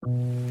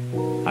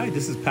Hi,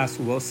 this is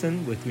Pastor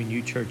Wilson with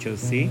Renew Church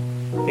OC.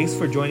 Thanks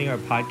for joining our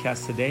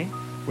podcast today.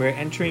 We're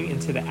entering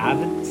into the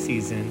Advent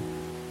season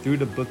through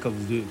the book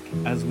of Luke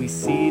as we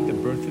see the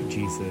birth of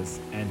Jesus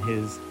and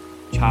his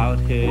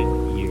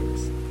childhood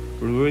years.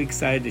 We're really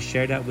excited to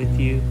share that with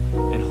you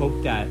and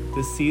hope that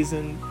this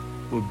season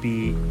will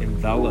be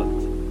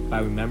enveloped by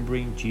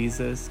remembering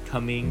Jesus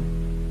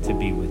coming to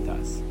be with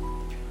us.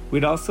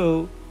 We'd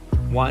also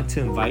want to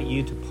invite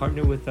you to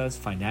partner with us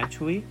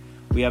financially.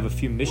 We have a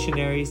few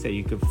missionaries that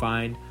you can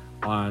find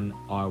on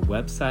our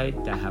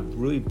website that have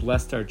really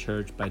blessed our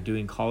church by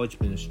doing college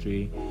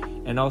ministry.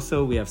 And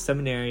also we have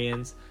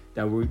seminarians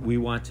that we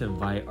want to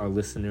invite our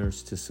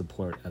listeners to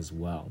support as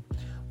well.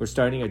 We're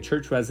starting a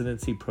church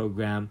residency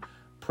program,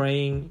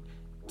 praying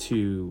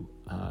to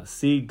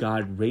see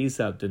God raise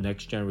up the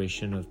next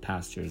generation of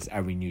pastors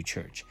at Renew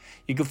Church.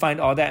 You can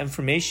find all that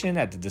information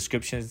at the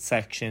description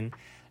section.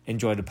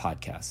 Enjoy the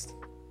podcast.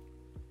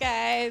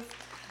 Guys.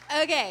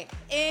 Okay,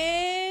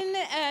 in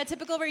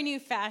typical Renew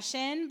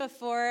fashion,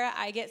 before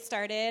I get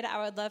started,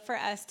 I would love for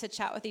us to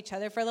chat with each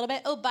other for a little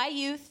bit. Oh, bye,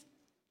 youth.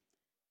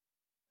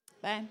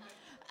 Bye.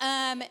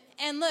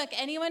 And look,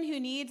 anyone who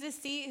needs a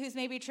seat, who's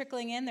maybe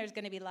trickling in, there's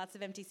going to be lots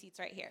of empty seats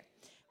right here.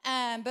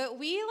 But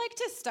we like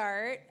to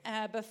start,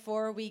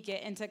 before we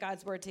get into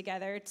God's Word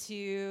together,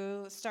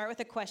 to start with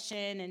a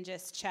question and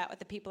just chat with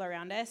the people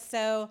around us.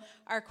 So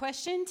our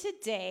question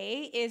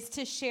today is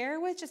to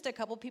share with just a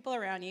couple people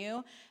around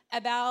you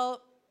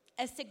about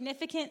a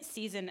significant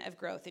season of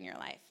growth in your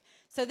life.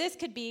 So this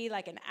could be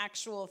like an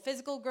actual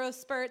physical growth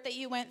spurt that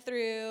you went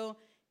through,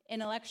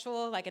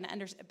 intellectual, like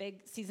a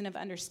big season of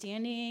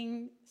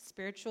understanding,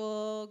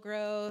 spiritual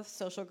growth,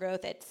 social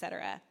growth,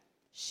 etc.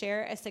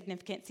 Share a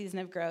significant season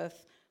of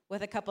growth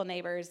with a couple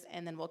neighbors,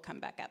 and then we'll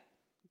come back up,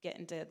 get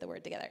into the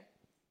Word together.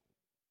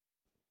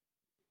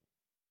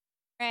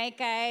 All right,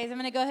 guys, I'm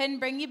going to go ahead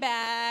and bring you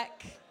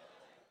back.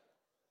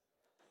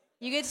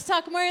 You get to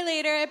talk more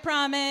later, I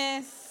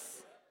promise.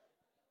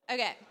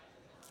 Okay.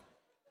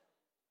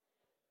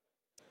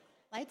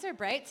 Lights are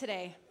bright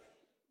today.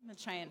 I'm going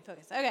to try and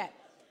focus. Okay.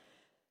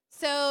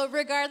 So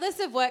regardless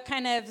of what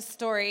kind of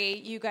story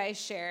you guys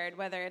shared,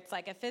 whether it's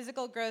like a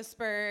physical growth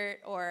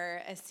spurt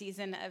or a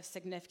season of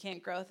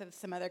significant growth of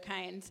some other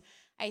kind,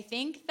 I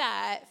think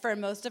that for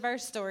most of our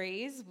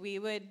stories, we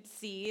would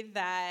see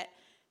that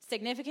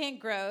significant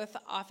growth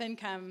often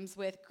comes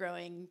with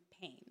growing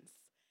pains.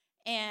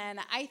 And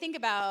I think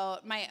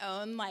about my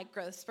own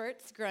growth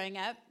spurts growing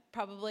up.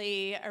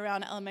 Probably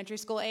around elementary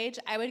school age,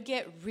 I would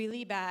get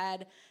really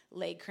bad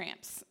leg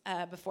cramps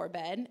before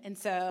bed. And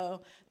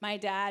so my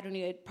dad,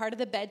 part of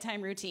the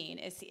bedtime routine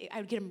is I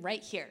would get them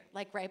right here,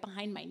 right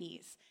behind my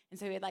knees. And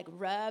so he would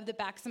rub the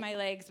backs of my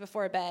legs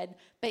before bed.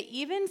 But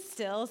even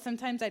still,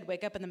 sometimes I'd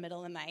wake up in the middle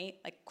of the night,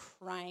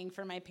 crying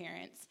for my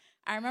parents.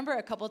 I remember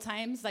a couple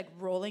times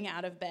rolling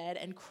out of bed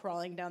and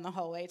crawling down the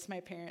hallway to my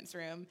parents'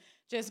 room,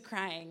 just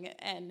crying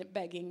and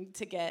begging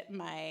to get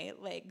my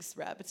legs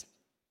rubbed.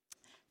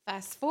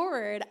 Fast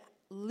forward,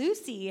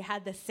 Lucy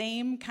had the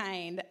same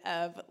kind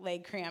of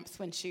leg cramps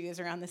when she was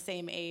around the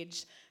same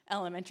age,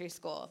 elementary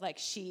school.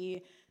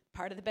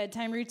 Part of the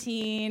bedtime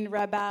routine,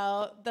 rub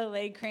out the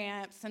leg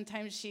cramps.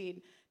 Sometimes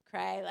she'd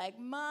cry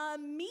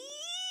 "Mommy!"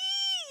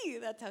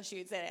 That's how she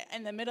would say it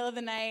in the middle of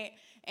the night.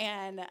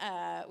 And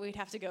we'd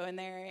have to go in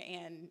there,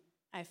 and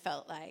I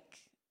felt like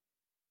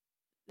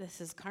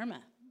this is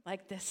karma.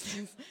 This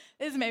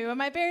is maybe what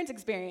my parents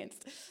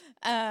experienced.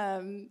 But,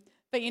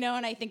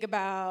 when I think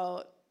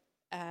about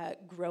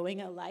growing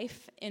a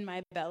life in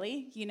my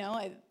belly,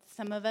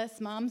 some of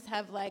us moms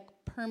have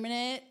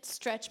permanent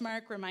stretch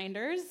mark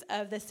reminders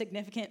of the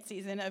significant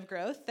season of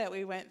growth that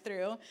we went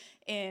through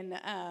in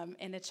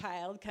a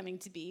child coming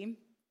to be.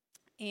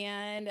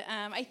 And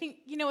I think,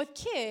 with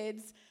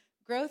kids,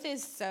 growth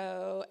is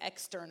so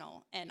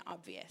external and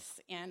obvious,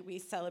 and we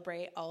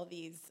celebrate all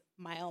these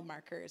mile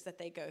markers that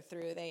they go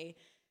through. They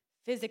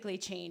physically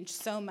change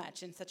so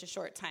much in such a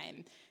short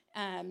time.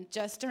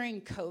 Just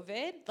during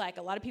COVID,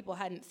 a lot of people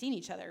hadn't seen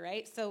each other,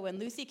 right? So when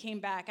Lucy came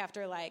back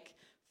after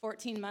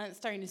 14 months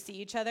starting to see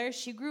each other,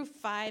 she grew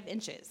 5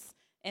 inches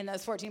in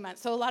those 14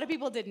 months. So a lot of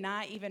people did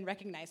not even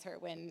recognize her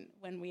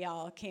when we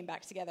all came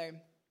back together.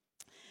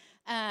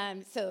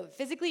 So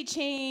physically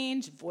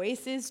changed,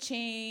 voices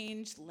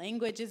changed,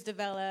 languages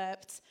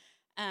developed.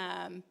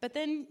 But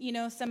then,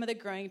 some of the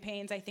growing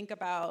pains, I think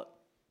about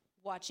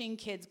watching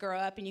kids grow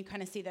up, and you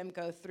kind of see them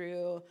go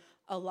through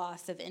a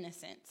loss of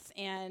innocence.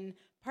 And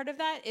part of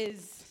that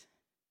is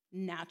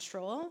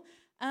natural,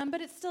 but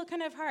it's still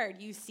kind of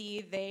hard. You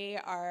see they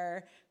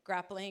are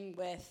grappling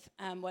with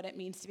what it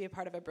means to be a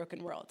part of a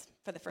broken world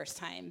for the first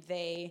time.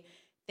 They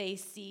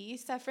see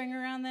suffering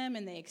around them,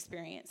 and they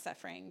experience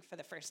suffering for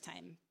the first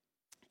time.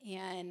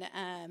 And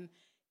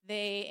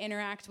they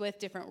interact with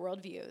different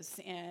worldviews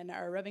and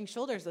are rubbing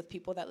shoulders with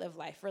people that live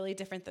life really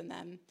different than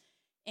them.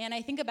 And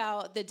I think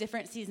about the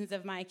different seasons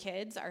of my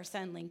kids. Our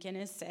son Lincoln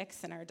is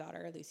 6, and our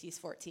daughter Lucy's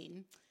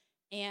 14.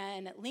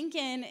 And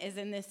Lincoln is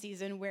in this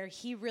season where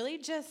he really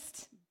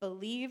just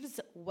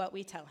believes what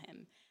we tell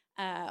him.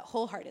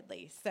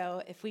 wholeheartedly.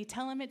 So if we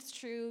tell him it's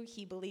true,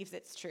 he believes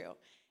it's true.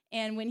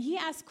 And when he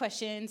asks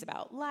questions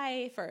about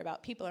life or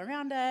about people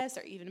around us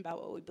or even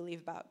about what we believe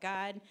about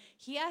God,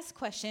 he asks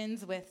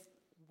questions with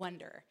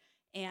wonder.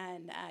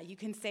 And you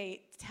can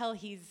tell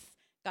he's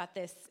got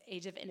this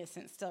age of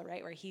innocence still,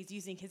 right, where he's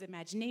using his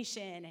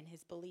imagination and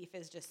his belief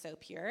is just so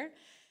pure.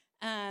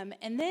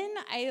 And then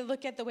I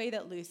look at the way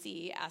that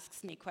Lucy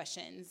asks me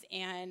questions,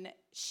 and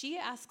she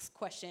asks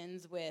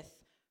questions with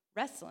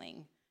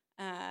wrestling.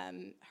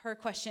 Her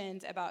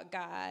questions about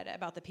God,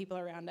 about the people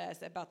around us,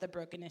 about the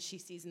brokenness she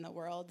sees in the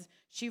world,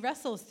 she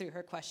wrestles through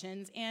her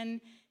questions,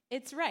 and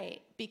it's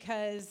right,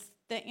 because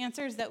the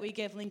answers that we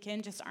give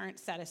Lincoln just aren't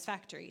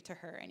satisfactory to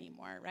her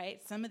anymore,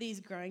 right? Some of these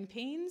growing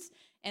pains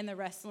and the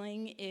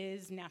wrestling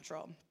is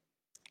natural,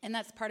 and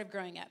that's part of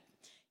growing up.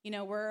 You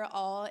know, we're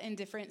all in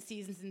different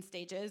seasons and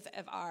stages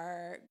of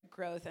our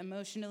growth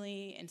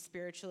emotionally and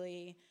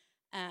spiritually,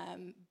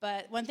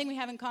 but one thing we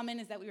have in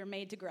common is that we were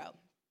made to grow.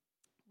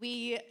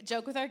 We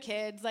joke with our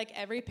kids like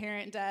every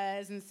parent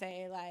does and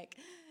say, like,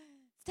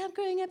 stop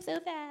growing up so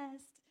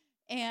fast.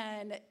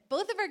 And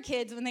both of our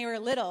kids, when they were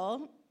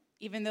little,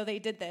 even though they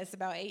did this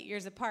about 8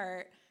 years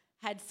apart,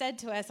 had said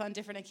to us on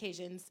different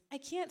occasions, I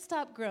can't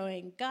stop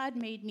growing. God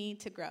made me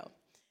to grow.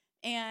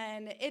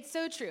 And it's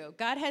so true.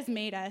 God has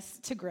made us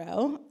to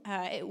grow.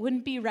 It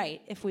wouldn't be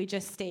right if we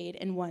just stayed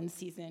in one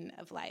season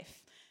of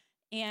life.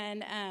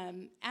 And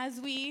as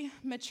we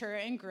mature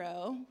and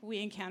grow, we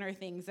encounter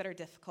things that are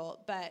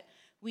difficult, but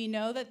we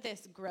know that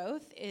this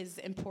growth is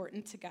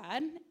important to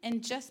God,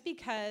 and just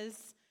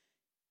because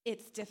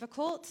it's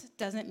difficult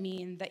doesn't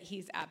mean that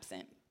he's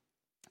absent.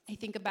 I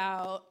think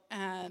about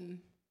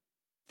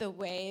the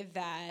way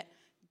that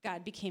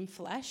God became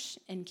flesh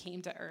and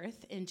came to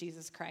earth in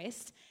Jesus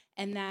Christ,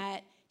 and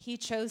that he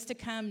chose to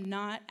come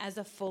not as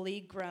a fully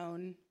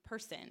grown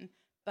person,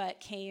 but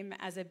came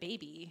as a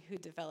baby who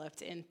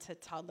developed into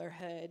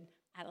toddlerhood,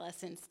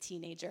 adolescence,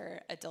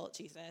 teenager, adult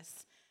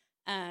Jesus.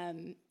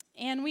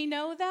 And we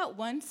know that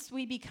once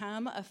we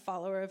become a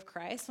follower of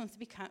Christ, once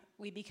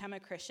we become a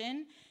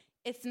Christian,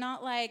 it's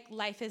not like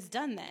life is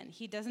done then.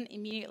 He doesn't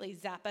immediately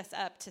zap us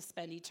up to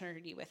spend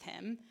eternity with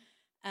him.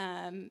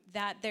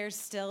 That there's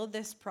still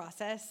this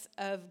process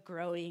of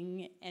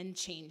growing and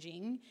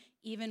changing,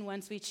 even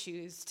once we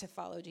choose to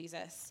follow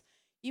Jesus.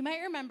 You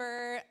might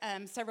remember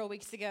several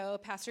weeks ago,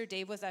 Pastor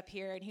Dave was up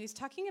here, and he was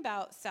talking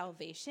about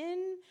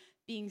salvation,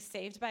 being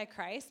saved by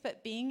Christ,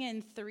 but being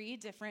in 3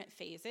 different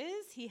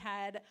phases. He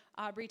had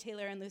Aubrey,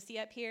 Taylor, and Lucy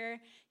up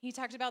here. He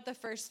talked about the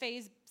first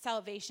phase,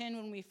 salvation,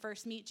 when we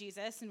first meet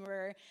Jesus and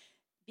we're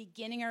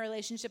beginning our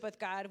relationship with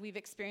God. We've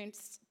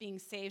experienced being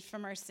saved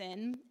from our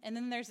sin. And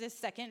then there's this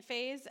second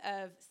phase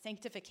of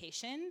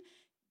sanctification,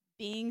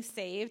 being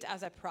saved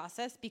as a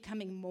process,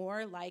 becoming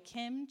more like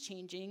him,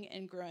 changing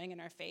and growing in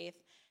our faith.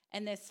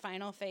 And this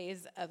final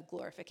phase of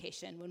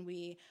glorification, when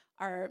we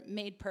are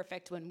made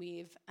perfect, when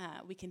we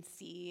can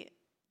see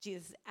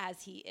Jesus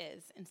as he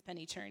is and spend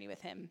eternity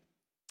with him.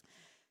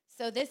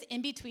 So this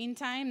in-between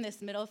time,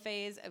 this middle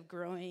phase of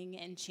growing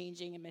and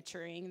changing and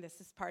maturing, this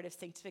is part of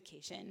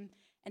sanctification,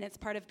 and it's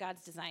part of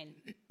God's design.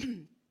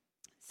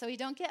 So we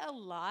don't get a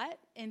lot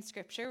in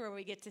Scripture where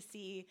we get to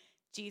see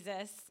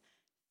Jesus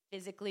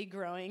physically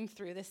growing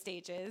through the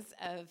stages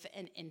of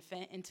an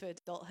infant into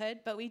adulthood,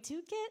 but we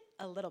do get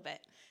a little bit.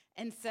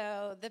 And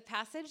so the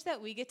passage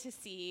that we get to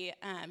see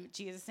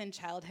Jesus in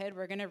childhood,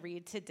 we're going to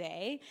read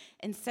today.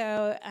 And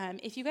so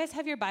if you guys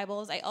have your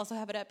Bibles, I also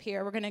have it up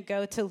here. We're going to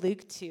go to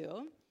Luke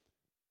 2.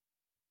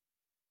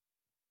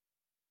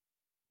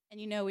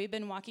 And you know, we've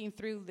been walking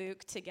through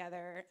Luke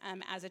together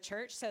as a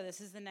church, so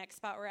this is the next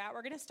spot we're at.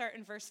 We're going to start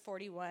in verse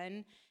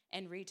 41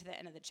 and read to the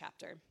end of the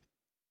chapter.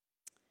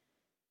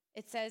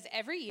 It says,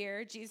 every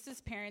year,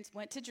 Jesus' parents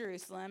went to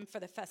Jerusalem for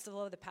the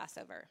festival of the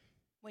Passover.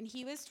 When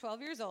he was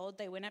 12 years old,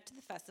 they went up to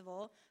the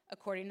festival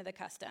according to the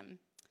custom.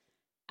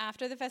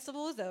 After the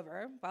festival was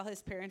over, while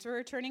his parents were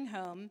returning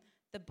home,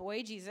 the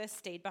boy Jesus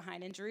stayed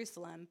behind in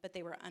Jerusalem, but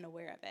they were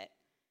unaware of it.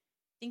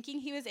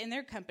 Thinking he was in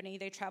their company,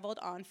 they traveled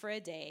on for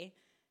a day.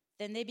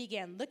 Then they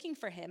began looking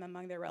for him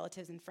among their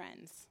relatives and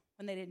friends.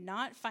 When they did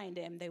not find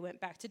him, they went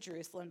back to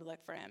Jerusalem to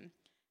look for him.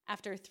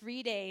 After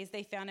 3 days,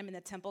 they found him in the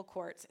temple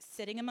courts,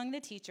 sitting among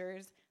the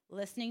teachers,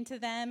 listening to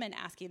them and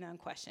asking them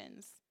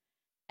questions.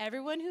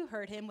 Everyone who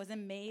heard him was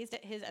amazed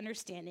at his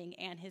understanding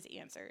and his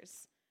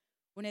answers.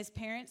 When his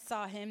parents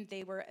saw him,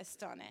 they were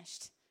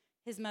astonished.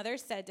 His mother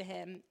said to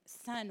him,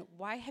 "Son,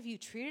 why have you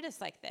treated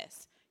us like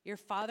this? Your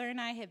father and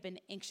I have been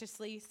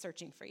anxiously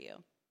searching for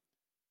you."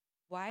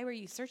 "Why were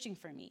you searching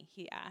for me?"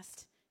 he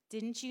asked.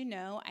 "Didn't you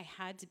know I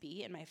had to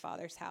be in my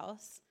father's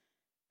house?"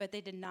 But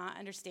they did not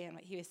understand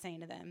what he was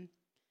saying to them.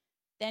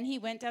 Then he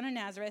went down to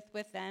Nazareth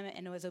with them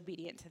and was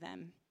obedient to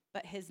them.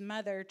 But his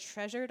mother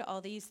treasured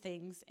all these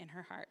things in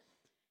her heart.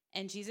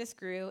 And Jesus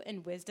grew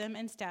in wisdom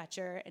and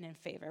stature and in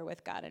favor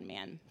with God and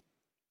man.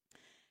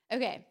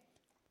 Okay,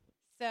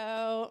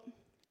 so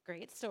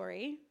great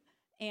story.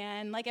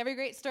 And like every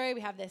great story, we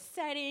have this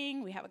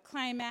setting, we have a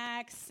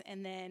climax,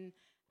 and then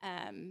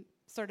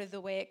sort of the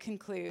way it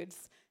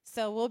concludes.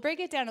 So we'll break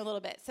it down a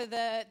little bit. So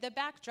the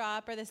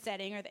backdrop or the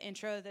setting or the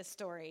intro of this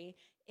story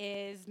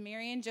is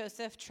Mary and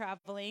Joseph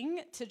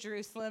traveling to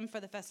Jerusalem for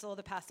the festival of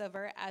the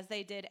Passover, as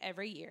they did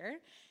every year.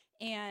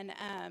 And,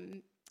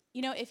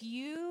 if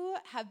you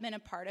have been a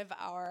part of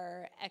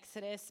our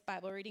Exodus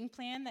Bible reading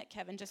plan that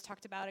Kevin just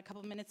talked about a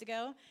couple minutes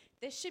ago,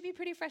 this should be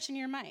pretty fresh in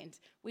your mind.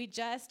 We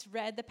just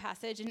read the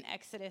passage in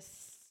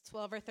Exodus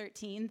 12 or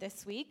 13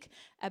 this week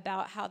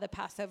about how the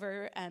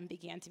Passover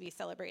began to be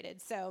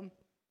celebrated. So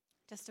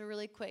just a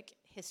really quick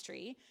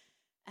history.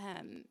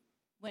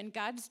 When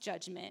God's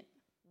judgment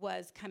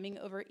was coming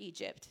over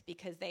Egypt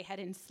because they had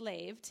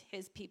enslaved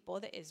his people,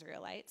 the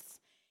Israelites,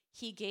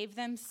 he gave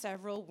them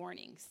several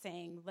warnings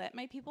saying, let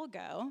my people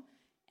go,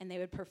 and they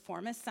would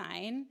perform a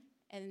sign,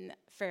 and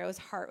Pharaoh's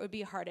heart would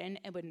be hardened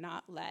and would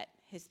not let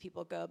his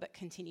people go, but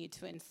continue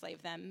to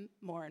enslave them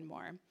more and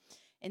more.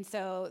 And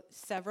so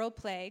several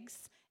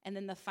plagues, and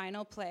then the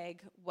final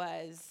plague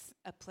was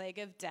a plague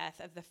of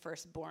death of the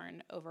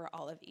firstborn over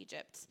all of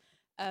Egypt,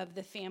 of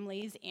the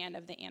families and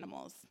of the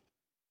animals.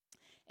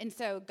 And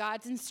so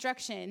God's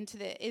instruction to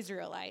the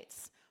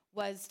Israelites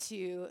was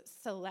to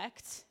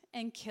select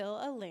and kill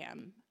a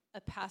lamb,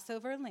 a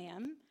Passover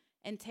lamb,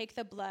 and take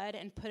the blood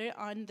and put it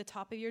on the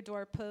top of your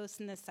doorposts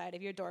and the side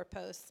of your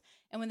doorposts.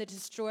 And when the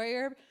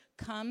destroyer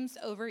comes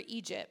over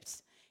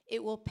Egypt,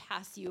 it will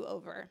pass you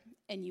over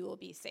and you will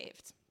be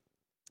saved.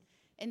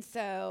 And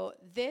so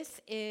this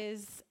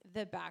is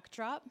the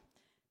backdrop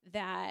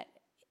that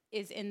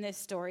is in this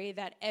story,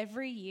 that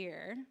every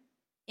year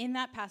in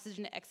that passage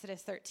in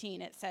Exodus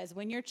 13, it says,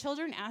 when your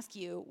children ask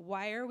you,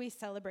 why are we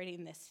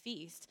celebrating this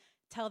feast?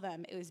 Tell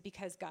them it was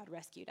because God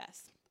rescued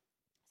us.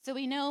 So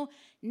we know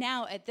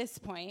now at this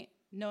point,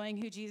 knowing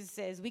who Jesus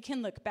is, we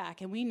can look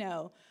back and we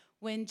know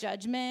when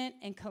judgment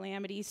and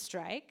calamity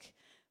strike,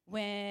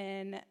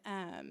 when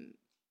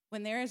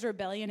there is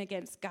rebellion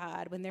against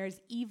God, when there is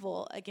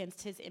evil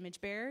against his image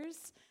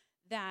bearers,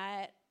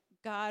 that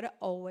God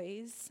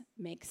always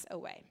makes a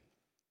way.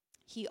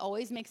 He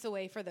always makes a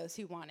way for those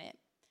who want it.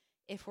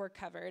 If we're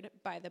covered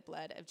by the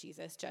blood of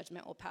Jesus,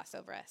 judgment will pass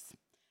over us.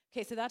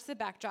 Okay, so that's the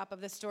backdrop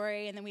of the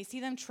story. And then we see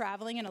them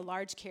traveling in a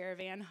large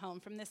caravan home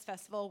from this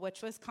festival,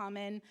 which was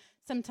common.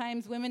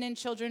 Sometimes women and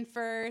children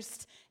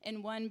first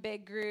in one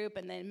big group,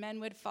 and then men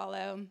would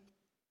follow.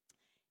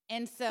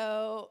 And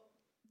so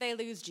they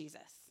lose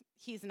Jesus.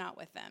 He's not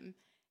with them.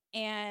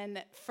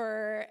 And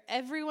for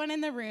everyone in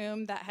the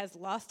room that has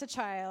lost a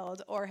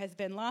child or has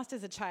been lost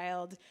as a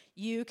child,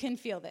 you can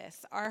feel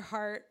this. Our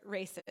heart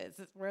races.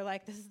 We're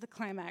like, this is the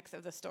climax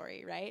of the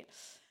story, right?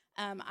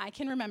 I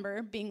can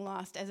remember being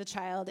lost as a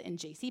child in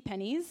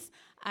JCPenney's.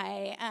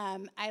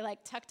 I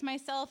tucked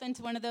myself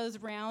into one of those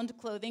round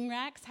clothing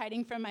racks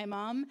hiding from my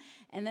mom,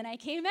 and then I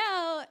came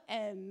out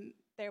and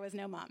there was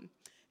no mom.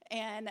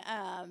 And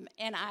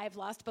I've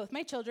lost both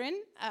my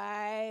children.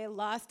 I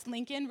lost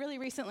Lincoln really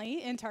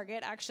recently in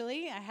Target,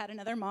 actually. I had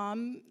another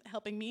mom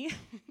helping me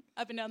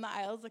up and down the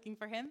aisles looking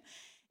for him.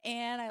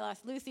 And I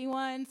lost Lucy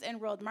once in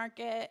World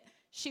Market.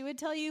 She would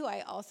tell you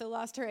I also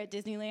lost her at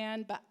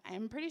Disneyland, but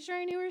I'm pretty sure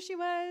I knew where she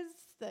was,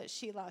 that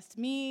she lost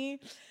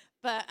me.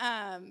 But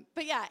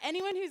yeah,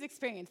 anyone who's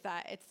experienced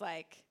that, it's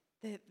like,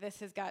 this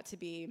has got to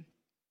be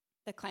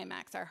the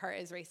climax. Our heart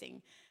is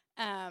racing.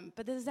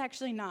 But this is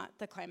actually not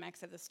the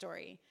climax of the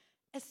story,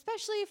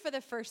 especially for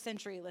the first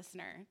century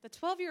listener. The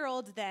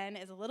 12-year-old then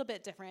is a little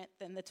bit different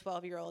than the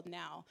 12-year-old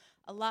now,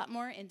 a lot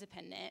more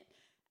independent.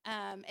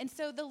 And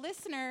so the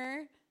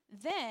listener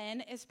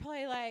then is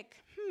probably like,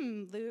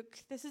 Luke,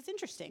 this is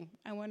interesting.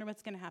 I wonder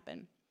what's going to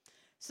happen.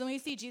 So when we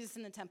see Jesus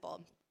in the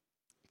temple,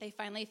 they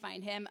finally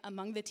find him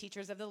among the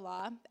teachers of the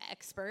law,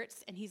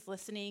 experts, and he's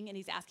listening and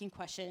he's asking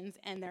questions,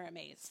 and they're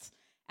amazed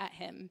at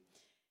him.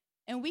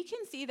 And we can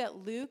see that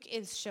Luke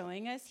is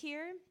showing us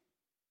here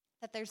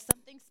that there's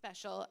something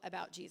special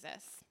about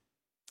Jesus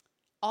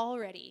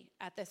already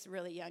at this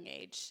really young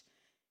age.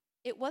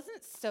 It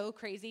wasn't so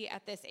crazy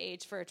at this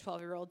age for a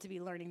 12-year-old to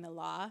be learning the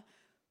law.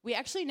 We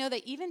actually know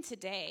that even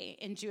today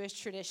in Jewish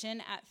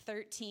tradition at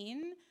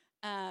 13,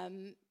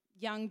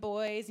 young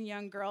boys and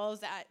young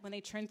girls, when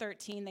they turn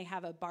 13, they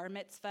have a bar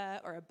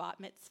mitzvah or a bat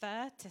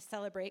mitzvah to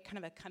celebrate kind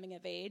of a coming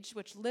of age,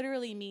 which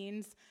literally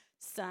means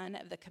son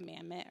of the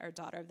commandment or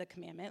daughter of the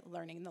commandment,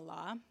 learning the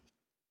law.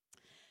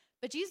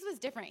 But Jesus was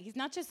different. He's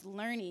not just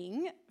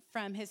learning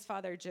from his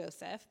father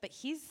Joseph, but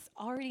he's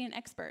already an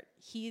expert.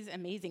 He's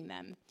amazing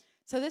them.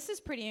 So this is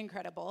pretty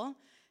incredible.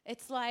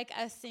 It's like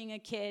us seeing a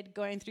kid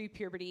going through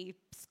puberty,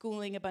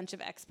 schooling a bunch of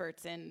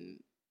experts in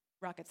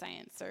rocket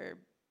science or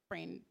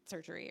brain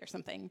surgery or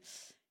something.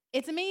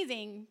 It's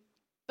amazing,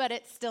 but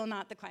it's still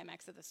not the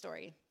climax of the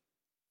story.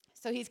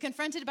 So he's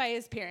confronted by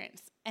his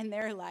parents, and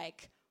they're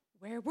like,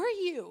 where were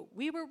you?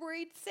 We were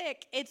worried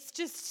sick. It's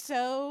just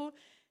so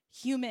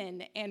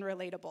human and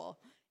relatable.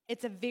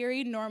 It's a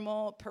very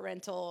normal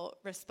parental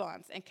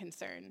response and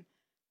concern,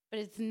 but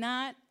it's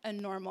not a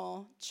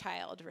normal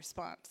child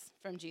response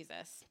from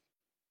Jesus.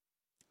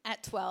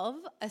 At 12,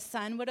 a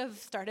son would have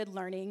started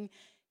learning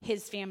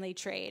his family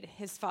trade,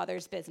 his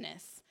father's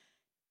business.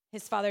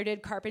 His father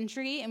did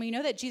carpentry, and we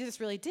know that Jesus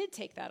really did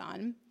take that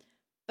on,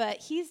 But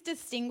he's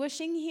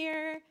distinguishing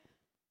here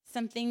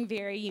something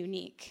very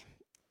unique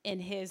in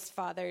his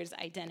father's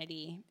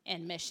identity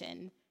and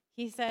mission.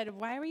 He said,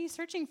 "Why were you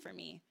searching for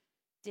me?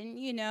 Didn't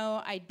you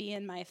know I'd be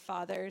in my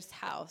father's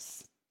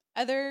house?"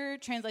 Other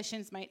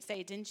translations might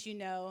say, "Didn't you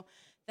know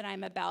that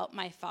I'm about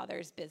my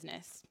father's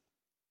business?"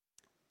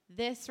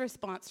 This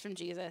response from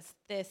Jesus,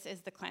 this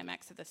is the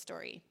climax of the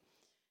story.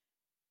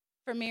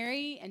 For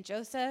Mary and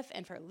Joseph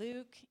and for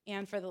Luke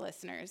and for the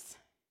listeners,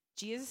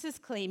 Jesus is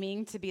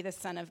claiming to be the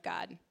Son of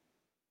God.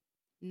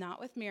 Not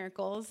with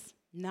miracles,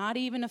 not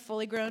even a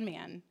fully grown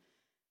man.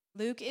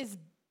 Luke is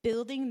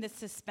building the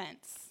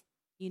suspense.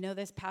 You know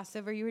this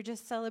Passover you were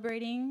just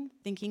celebrating,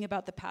 thinking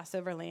about the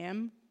Passover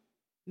lamb?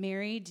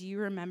 Mary, do you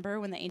remember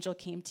when the angel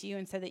came to you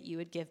and said that you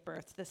would give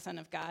birth to the Son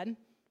of God?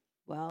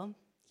 Well,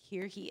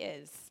 here he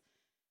is.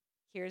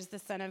 Here's the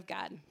Son of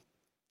God.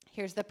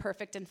 Here's the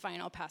perfect and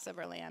final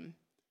Passover lamb.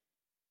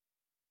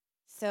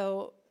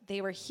 So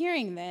they were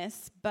hearing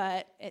this,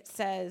 but it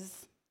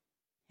says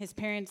his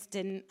parents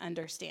didn't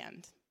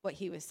understand what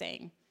he was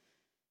saying.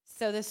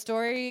 So the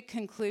story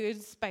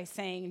concludes by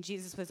saying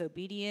Jesus was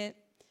obedient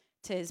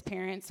to his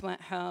parents,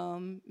 went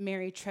home.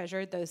 Mary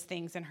treasured those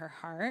things in her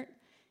heart,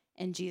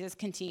 and Jesus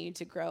continued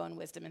to grow in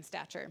wisdom and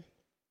stature.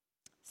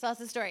 So that's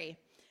the story.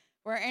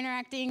 We're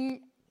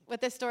interacting with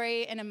this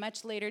story in a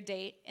much later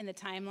date in the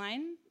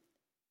timeline.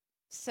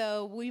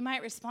 So we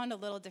might respond a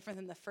little different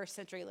than the first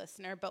century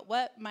listener, but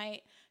what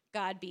might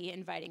God be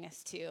inviting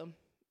us to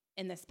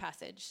in this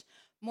passage?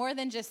 More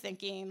than just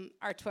thinking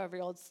our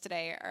 12-year-olds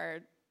today are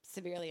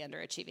severely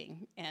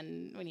underachieving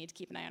and we need to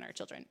keep an eye on our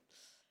children.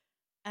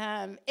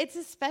 It's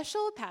a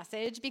special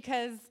passage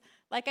because,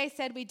 like I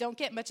said, we don't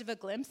get much of a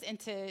glimpse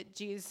into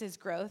Jesus'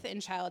 growth in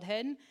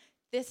childhood.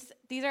 This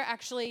is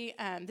actually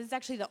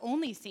the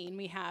only scene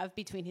we have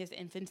between his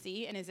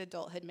infancy and his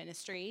adulthood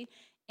ministry,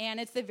 and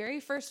it's the very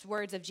first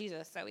words of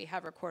Jesus that we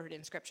have recorded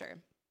in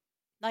Scripture.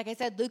 Like I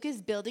said, Luke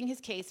is building his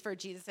case for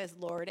Jesus as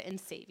Lord and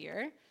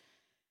Savior,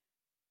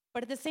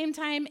 but at the same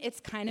time,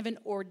 it's kind of an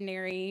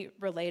ordinary,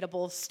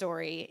 relatable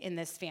story in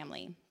this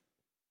family.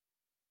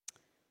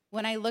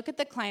 When I look at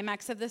the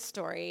climax of the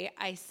story,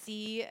 I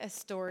see a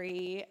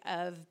story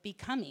of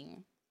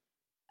becoming,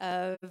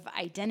 of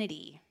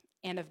identity,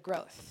 and of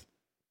growth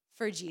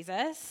for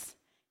Jesus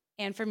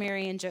and for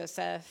Mary and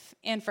Joseph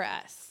and for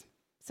us.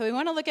 So we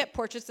want to look at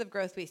portraits of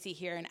growth we see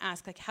here and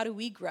ask, how do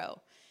we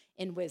grow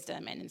in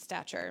wisdom and in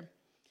stature?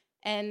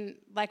 And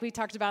like we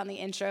talked about in the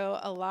intro,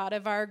 a lot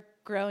of our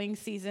growing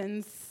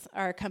seasons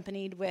are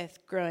accompanied with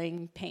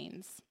growing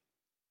pains.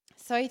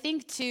 So I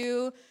think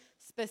two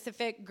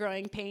specific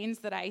growing pains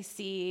that I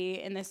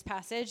see in this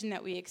passage and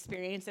that we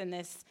experience in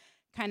this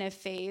kind of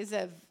phase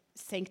of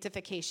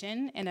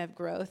sanctification and of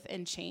growth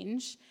and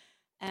change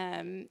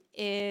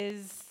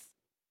is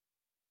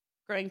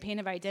growing pain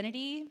of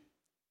identity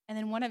and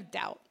then one of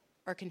doubt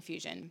or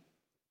confusion.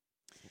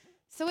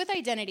 So with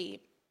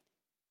identity,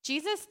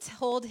 Jesus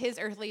told his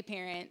earthly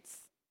parents,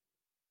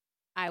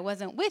 "I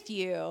wasn't with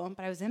you,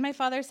 but I was in my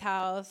Father's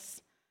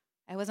house.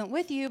 I wasn't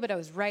with you, but I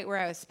was right where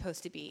I was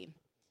supposed to be,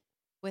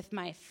 with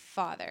my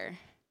Father."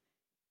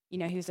 You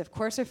know, he was, of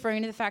course,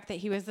 referring to the fact that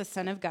he was the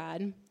Son of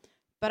God.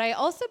 But I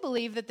also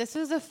believe that this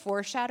was a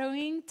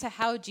foreshadowing to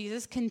how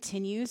Jesus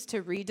continues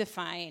to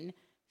redefine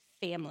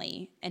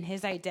family and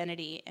his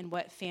identity and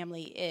what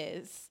family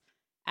is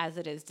as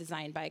it is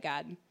designed by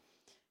God.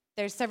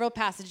 There's several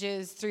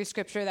passages through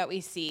Scripture that we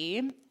see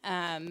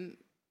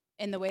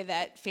in the way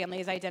that family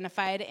is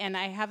identified, and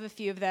I have a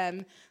few of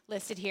them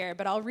listed here,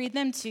 but I'll read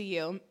them to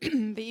you,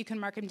 but you can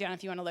mark them down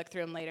if you want to look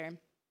through them later.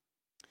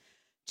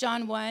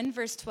 John 1,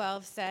 verse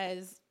 12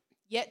 says,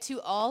 "Yet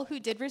to all who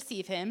did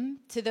receive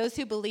him, to those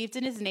who believed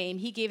in his name,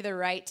 he gave the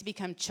right to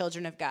become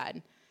children of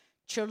God.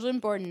 Children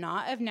born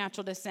not of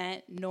natural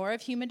descent, nor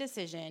of human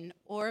decision,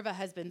 or of a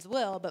husband's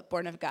will, but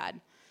born of God."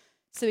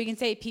 So we can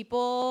say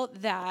people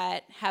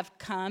that have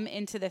come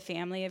into the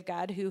family of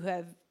God, who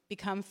have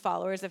become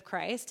followers of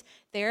Christ,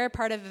 they're a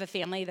part of a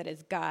family that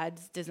is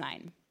God's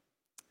design.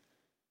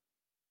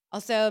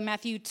 Also,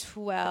 Matthew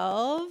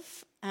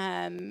 12,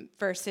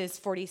 verses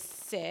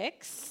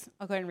 46.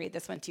 I'll go ahead and read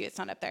this one to you. It's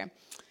not up there.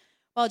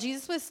 While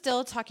Jesus was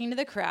still talking to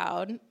the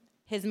crowd,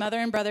 his mother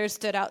and brothers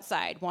stood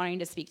outside wanting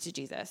to speak to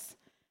Jesus.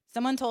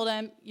 Someone told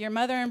him, "Your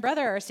mother and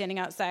brother are standing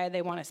outside.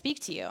 They want to speak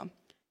to you."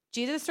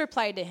 Jesus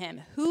replied to him,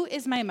 "Who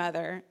is my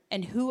mother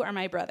and who are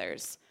my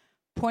brothers?"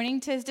 Pointing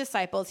to his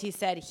disciples, he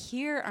said,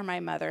 "Here are my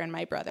mother and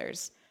my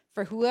brothers.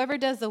 For whoever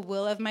does the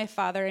will of my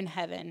Father in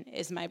heaven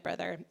is my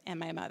brother and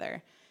my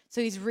mother."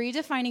 So he's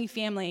redefining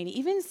family and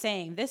even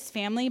saying this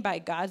family by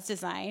God's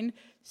design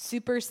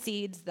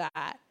supersedes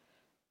that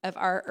of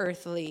our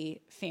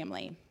earthly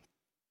family.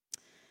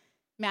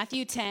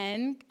 Matthew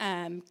 10,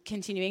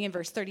 continuing in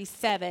verse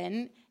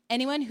 37,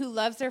 "Anyone who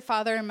loves their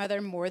father or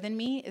mother more than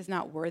me is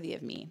not worthy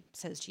of me,"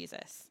 says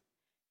Jesus.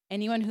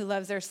 "Anyone who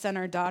loves their son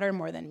or daughter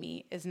more than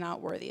me is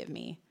not worthy of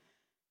me."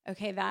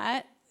 Okay,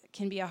 that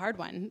can be a hard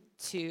one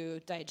to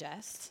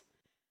digest.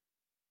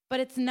 But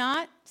it's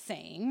not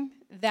saying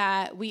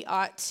that we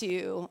ought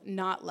to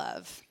not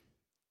love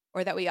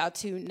or that we ought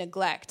to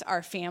neglect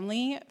our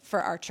family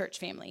for our church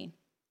family.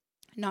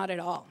 Not at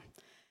all.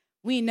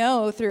 We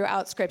know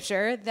throughout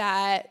Scripture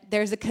that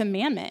there's a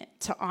commandment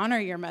to honor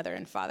your mother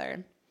and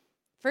father.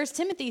 1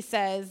 Timothy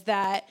says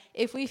that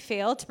if we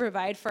fail to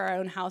provide for our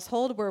own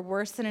household, we're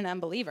worse than an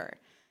unbeliever.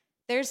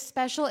 There's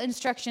special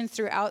instructions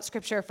throughout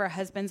Scripture for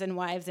husbands and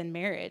wives in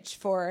marriage,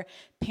 for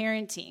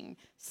parenting.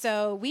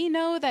 So we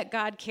know that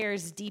God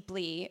cares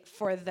deeply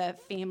for the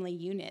family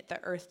unit,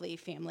 the earthly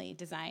family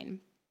design.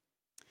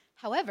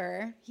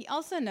 However, he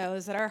also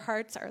knows that our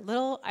hearts are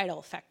little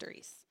idol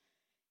factories,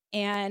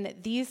 and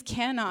these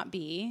cannot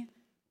be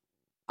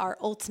our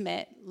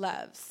ultimate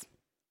loves.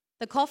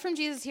 The call from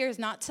Jesus here is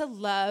not to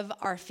love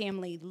our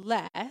family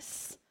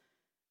less,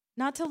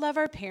 not to love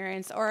our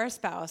parents or our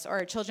spouse or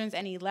our children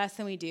any less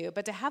than we do,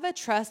 but to have a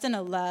trust and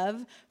a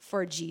love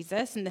for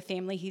Jesus and the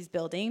family he's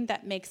building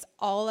that makes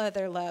all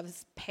other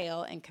loves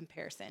pale in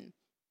comparison.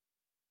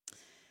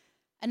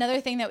 Another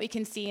thing that we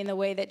can see in the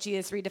way that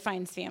Jesus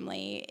redefines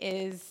family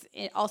is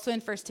also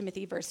in 1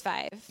 Timothy verse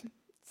 5. It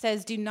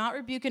says, "Do not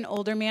rebuke an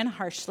older man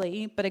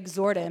harshly, but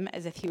exhort him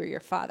as if he were your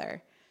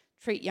father.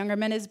 Treat younger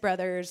men as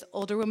brothers,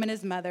 older women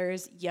as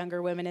mothers,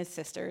 younger women as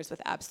sisters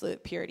with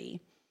absolute purity."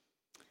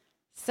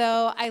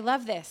 So I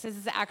love this. This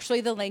is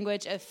actually the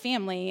language of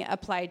family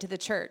applied to the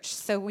church.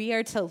 So we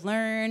are to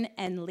learn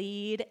and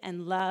lead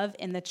and love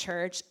in the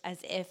church as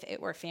if it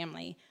were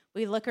family.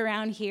 We look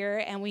around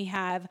here and we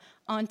have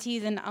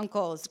aunties and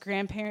uncles,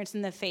 grandparents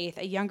in the faith,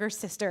 a younger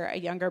sister, a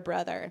younger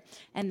brother.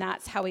 And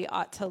that's how we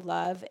ought to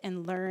love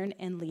and learn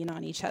and lean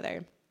on each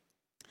other.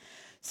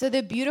 So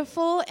the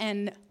beautiful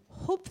and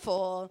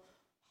hopeful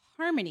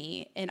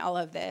harmony in all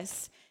of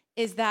this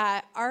is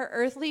that our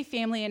earthly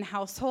family and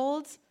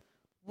households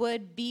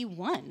would be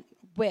one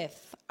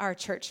with our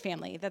church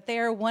family, that they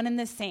are one and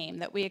the same,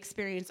 that we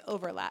experience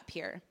overlap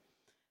here.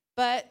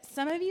 But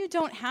some of you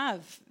don't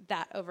have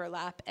that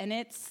overlap, and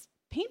it's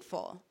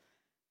painful.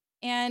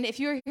 And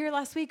if you were here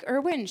last week,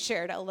 Erwin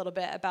shared a little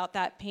bit about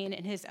that pain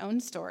in his own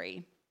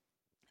story.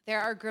 There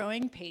are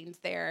growing pains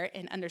there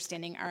in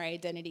understanding our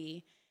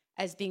identity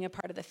as being a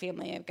part of the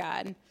family of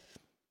God.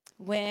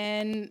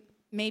 When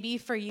maybe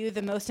for you,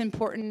 the most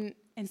important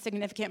and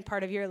significant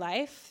part of your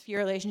life, your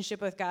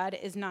relationship with God,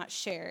 is not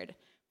shared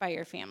by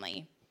your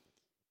family.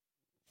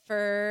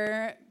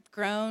 For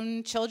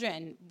grown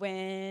children,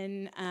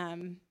 when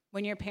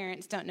your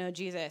parents don't know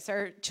Jesus,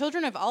 or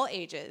children of all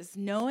ages,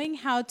 knowing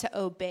how to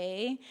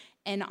obey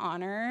and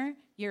honor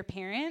your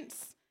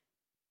parents,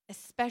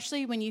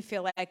 especially when you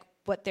feel like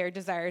what their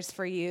desires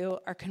for you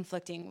are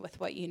conflicting with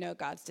what you know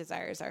God's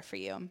desires are for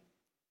you.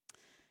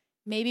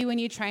 Maybe when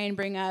you try and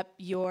bring up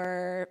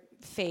your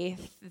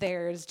faith,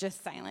 there's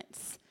just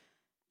silence.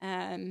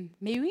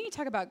 Maybe when you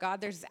talk about God,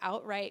 there's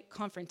outright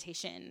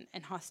confrontation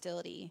and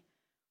hostility.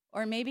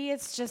 Or maybe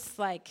it's just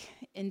like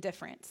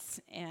indifference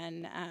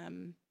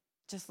and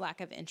just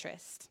lack of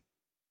interest.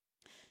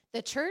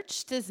 The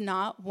church does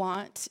not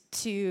want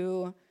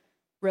to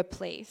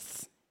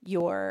replace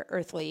your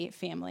earthly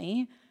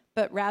family,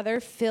 but rather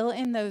fill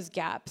in those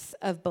gaps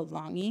of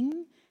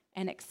belonging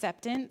and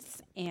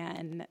acceptance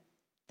and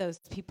those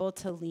people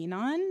to lean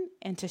on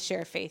and to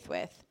share faith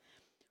with.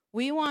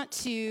 We want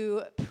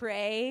to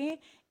pray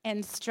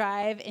and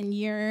strive and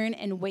yearn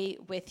and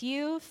wait with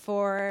you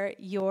for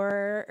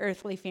your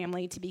earthly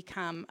family to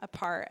become a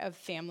part of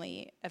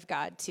family of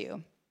God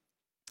too.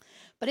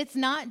 But it's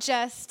not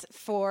just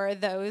for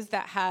those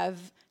that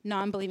have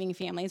non-believing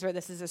families where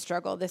this is a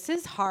struggle. This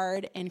is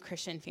hard in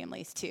Christian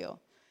families too.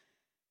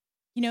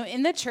 You know,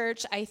 in the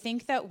church, I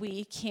think that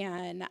we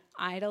can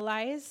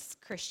idolize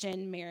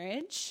Christian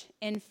marriage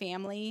and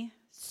family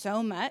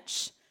so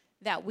much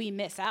that we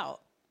miss out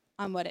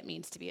on what it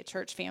means to be a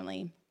church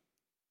family.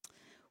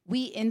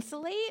 We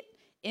insulate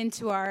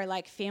into our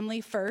family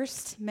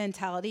first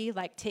mentality,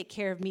 take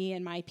care of me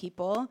and my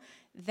people,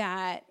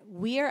 that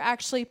we are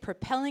actually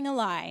propelling a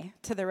lie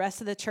to the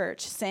rest of the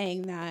church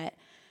saying that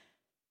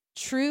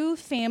true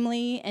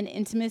family and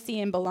intimacy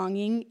and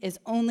belonging is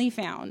only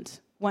found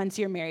once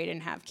you're married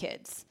and have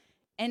kids.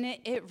 And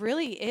it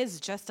really is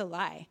just a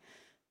lie.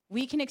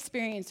 We can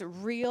experience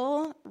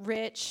real,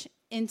 rich,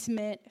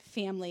 intimate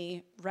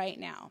family right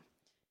now.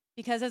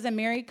 Because as a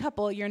married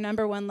couple, your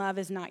number one love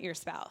is not your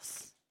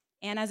spouse.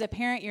 And as a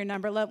parent, your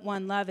number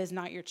one love is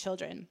not your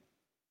children.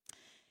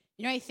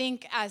 You know, I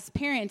think as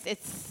parents,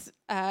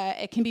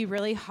 it can be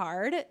really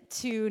hard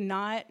to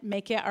not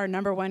make it our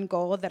number one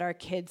goal that our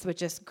kids would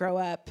just grow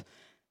up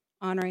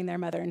honoring their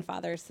mother and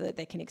father so that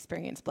they can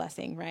experience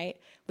blessing, right?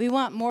 We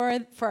want more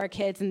for our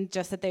kids and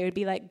just that they would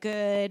be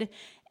good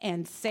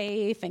and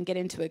safe and get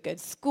into a good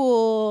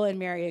school and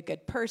marry a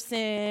good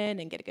person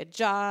and get a good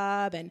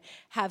job and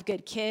have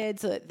good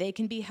kids so that they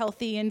can be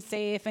healthy and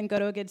safe and go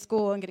to a good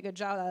school and get a good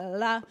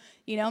job,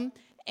 you know?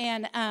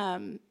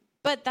 And,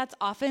 but that's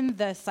often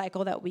the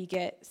cycle that we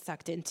get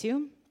sucked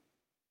into.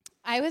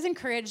 I was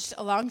encouraged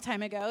a long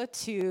time ago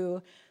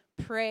to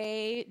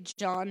pray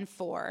John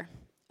 4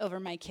 over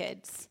my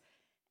kids.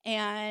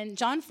 And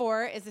John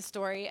 4 is the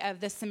story of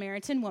the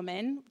Samaritan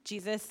woman.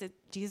 Jesus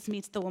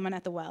meets the woman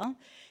at the well.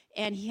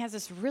 And he has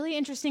this really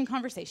interesting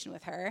conversation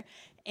with her,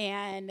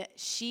 and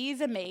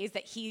she's amazed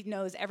that he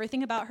knows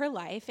everything about her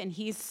life, and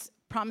he's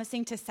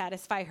promising to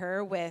satisfy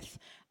her with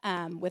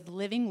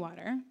living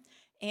water.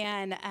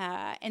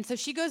 And so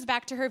she goes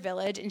back to her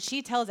village, and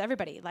she tells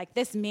everybody, like,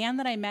 this man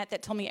that I met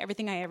that told me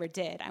everything I ever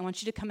did, I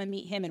want you to come and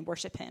meet him and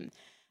worship him.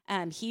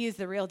 He is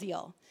the real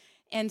deal.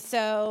 And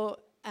so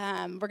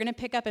we're going to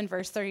pick up in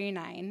verse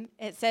 39.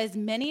 It says,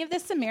 many of the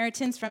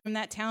Samaritans from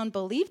that town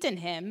believed in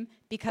him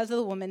because of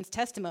the woman's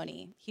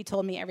testimony. He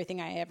told me everything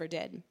I ever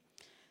did.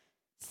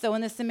 So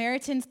when the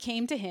Samaritans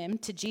came to him,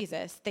 to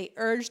Jesus, they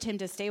urged him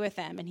to stay with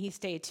them, and he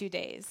stayed 2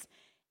 days.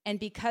 And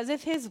because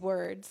of his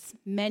words,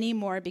 many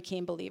more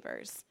became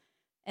believers.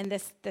 And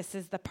this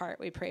is the part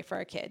we pray for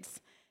our kids.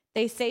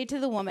 They say to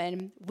the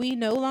woman, we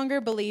no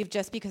longer believe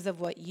just because of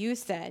what you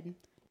said.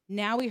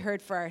 Now we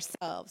heard for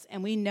ourselves,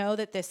 and we know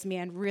that this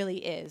man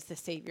really is the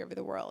Savior of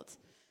the world.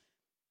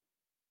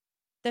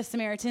 The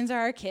Samaritans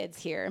are our kids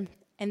here,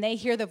 and they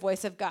hear the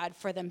voice of God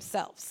for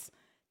themselves.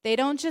 They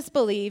don't just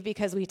believe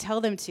because we tell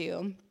them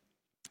to.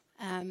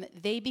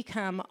 They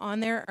become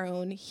on their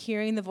own,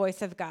 hearing the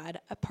voice of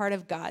God, a part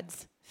of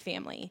God's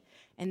family.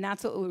 And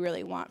that's what we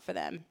really want for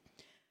them.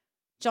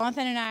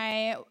 Jonathan and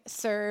I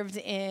served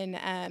in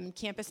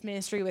campus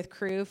ministry with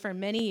Cru for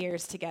many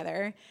years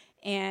together.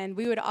 And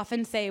we would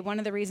often say one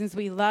of the reasons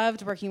we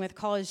loved working with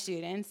college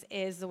students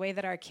is the way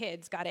that our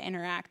kids got to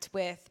interact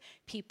with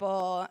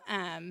people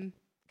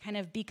kind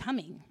of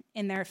becoming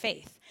in their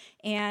faith.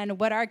 And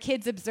what our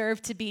kids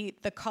observe to be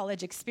the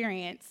college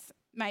experience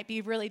might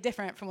be really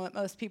different from what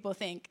most people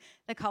think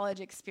the college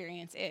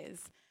experience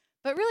is.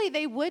 But really,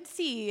 they would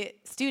see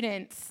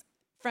students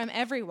from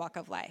every walk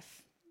of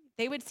life.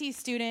 They would see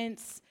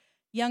students,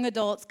 young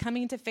adults,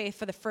 coming to faith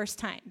for the first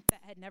time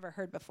that had never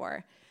heard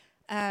before.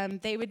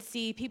 They would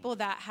see people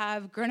that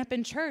have grown up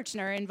in church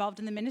and are involved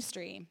in the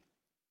ministry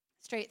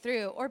straight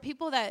through, or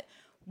people that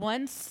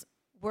once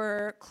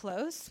were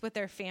close with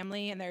their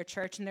family and their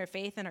church and their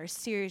faith and are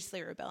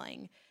seriously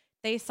rebelling.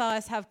 They saw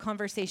us have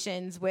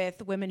conversations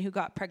with women who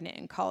got pregnant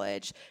in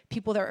college,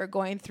 people that were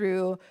going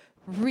through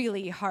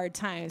really hard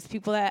times,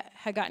 people that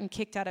had gotten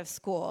kicked out of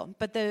school.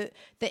 But the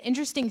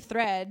interesting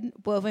thread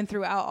woven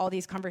throughout all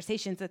these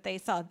conversations that they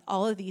saw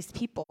all of these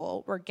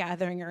people were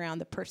gathering around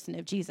the person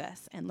of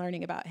Jesus and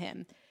learning about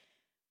him.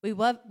 We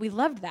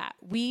loved that.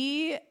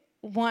 We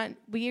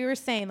were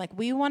saying, like,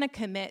 we want to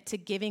commit to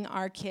giving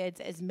our kids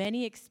as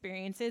many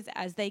experiences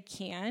as they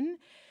can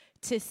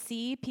to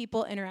see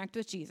people interact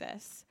with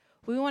Jesus.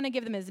 We want to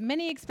give them as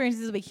many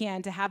experiences as we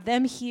can to have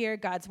them hear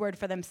God's word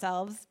for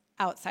themselves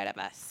outside of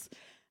us.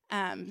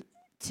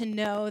 To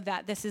know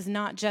that this is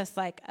not just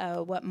like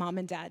a what mom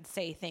and dad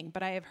say thing,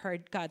 but I have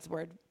heard God's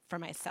word for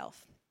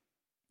myself.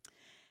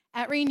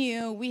 At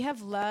Renew, we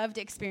have loved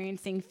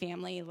experiencing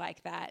family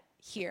like that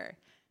here,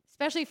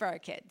 especially for our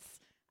kids.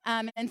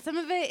 And some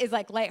of it is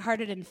like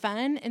lighthearted and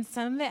fun, and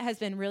some of it has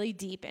been really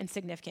deep and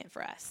significant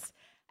for us.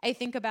 I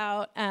think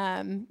about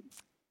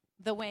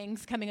the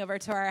Wangs coming over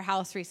to our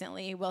house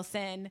recently.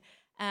 Wilson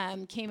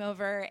came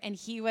over, and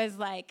he was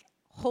like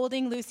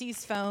holding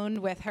Lucy's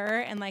phone with her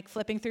and like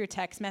flipping through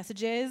text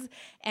messages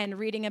and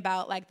reading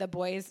about like the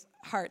boy's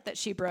heart that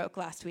she broke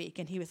last week.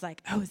 And he was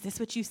like, oh, is this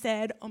what you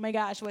said? Oh my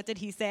gosh, what did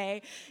he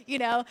say? You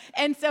know?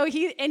 And so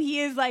he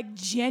is like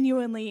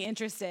genuinely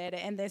interested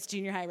in this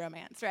junior high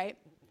romance, right?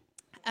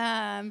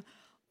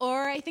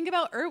 Or I think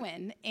about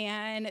Erwin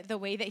and the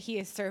way that he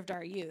has served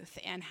our youth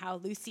and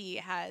how Lucy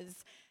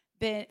has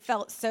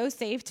felt so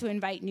safe to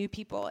invite new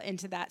people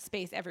into that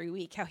space every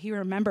week, how he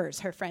remembers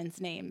her friends'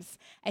 names.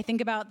 I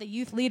think about the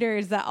youth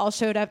leaders that all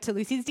showed up to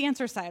Lucy's dance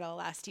recital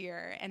last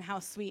year and how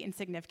sweet and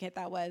significant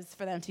that was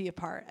for them to be a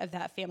part of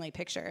that family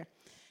picture.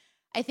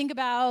 I think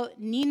about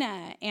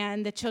Nina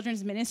and the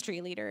children's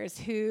ministry leaders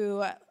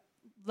who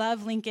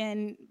love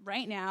Lincoln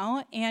right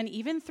now and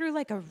even through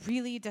like a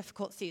really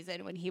difficult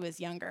season when he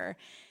was younger.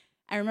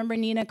 I remember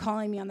Nina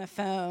calling me on the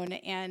phone,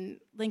 and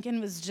Lincoln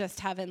was just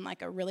having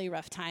like a really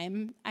rough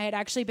time. I had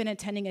actually been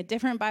attending a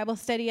different Bible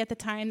study at the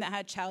time that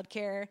had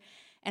childcare,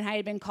 and I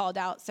had been called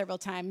out several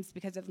times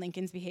because of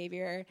Lincoln's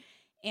behavior.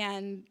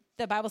 And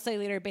the Bible study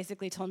leader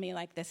basically told me,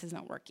 like, this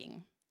isn't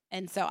working.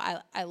 And so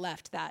I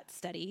left that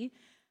study.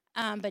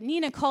 But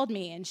Nina called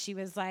me, and she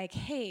was like,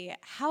 hey,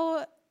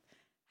 how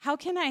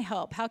can I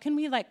help? How can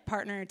we like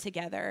partner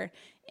together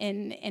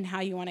in how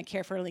you want to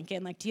care for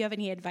Lincoln? Like, do you have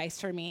any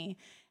advice for me?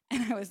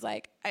 And I was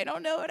like, I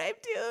don't know what I'm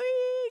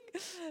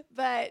doing.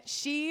 But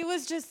she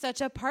was just such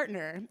a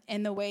partner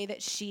in the way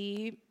that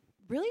she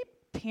really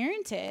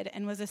parented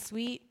and was a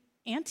sweet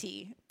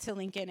auntie to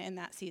Lincoln in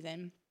that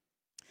season.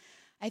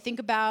 I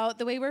think about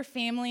the way we're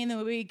family and the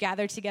way we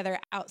gather together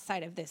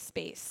outside of this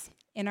space,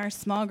 in our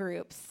small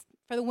groups,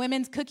 for the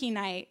women's cookie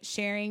night,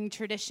 sharing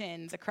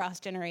traditions across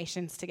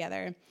generations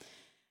together.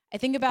 I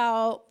think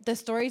about the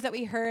stories that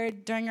we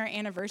heard during our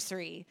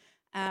anniversary,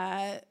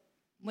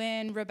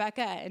 when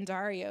Rebecca and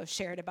Dario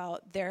shared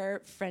about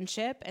their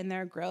friendship and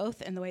their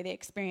growth and the way they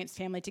experienced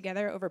family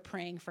together over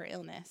praying for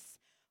illness.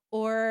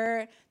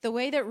 Or the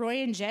way that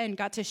Roy and Jen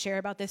got to share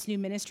about this new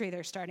ministry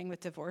they're starting with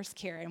divorce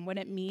care and what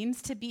it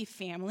means to be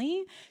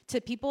family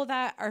to people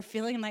that are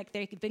feeling like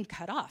they've been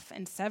cut off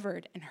and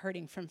severed and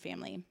hurting from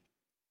family.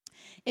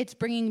 It's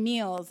bringing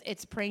meals.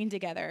 It's praying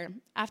together.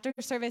 After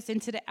service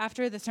and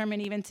after the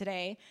sermon, even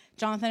today,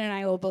 Jonathan and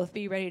I will both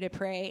be ready to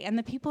pray, and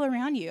the people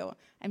around you,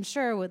 I'm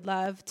sure, would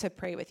love to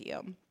pray with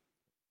you.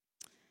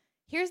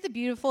 Here's the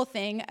beautiful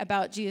thing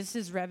about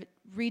Jesus'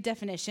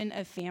 redefinition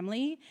of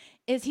family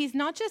is he's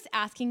not just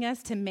asking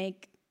us to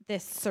make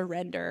this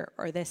surrender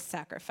or this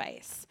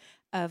sacrifice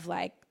of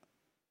like,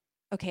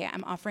 okay,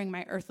 I'm offering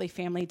my earthly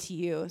family to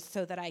you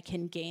so that I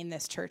can gain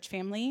this church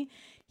family.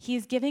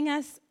 He's giving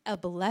us a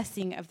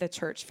blessing of the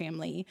church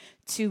family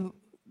to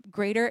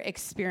greater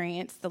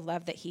experience the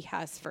love that he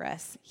has for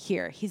us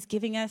here. He's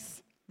giving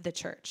us the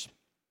church.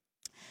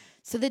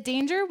 So the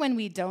danger when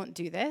we don't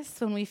do this,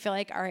 when we feel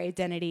like our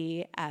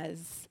identity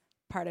as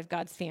part of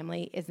God's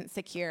family isn't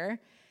secure,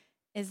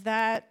 is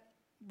that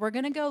we're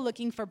going to go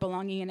looking for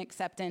belonging and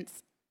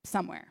acceptance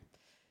somewhere.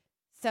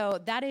 So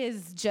that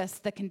is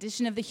just the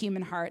condition of the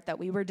human heart, that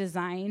we were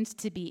designed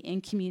to be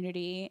in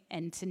community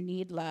and to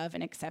need love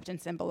and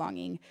acceptance and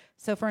belonging.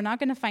 So if we're not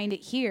going to find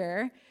it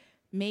here,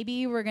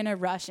 maybe we're going to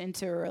rush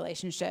into a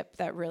relationship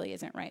that really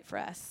isn't right for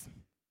us.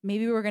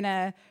 Maybe we're going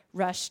to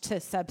rush to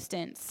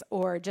substance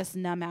or just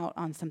numb out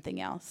on something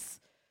else.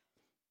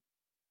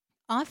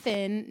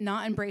 Often,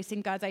 not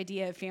embracing God's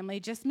idea of family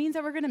just means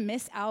that we're going to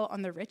miss out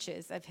on the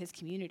riches of his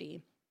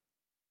community.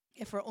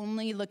 If we're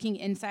only looking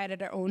inside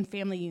at our own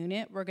family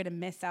unit, we're going to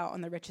miss out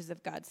on the riches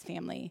of God's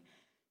family.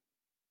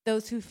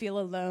 Those who feel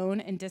alone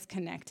and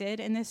disconnected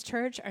in this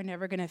church are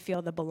never going to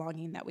feel the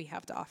belonging that we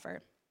have to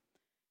offer.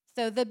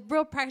 So the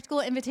real practical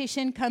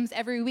invitation comes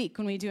every week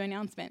when we do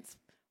announcements.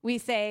 We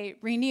say,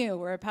 renew,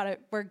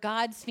 we're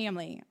God's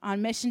family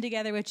on mission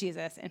together with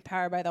Jesus,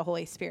 empowered by the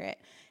Holy Spirit.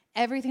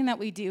 Everything that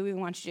we do, we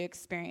want you to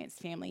experience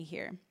family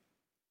here.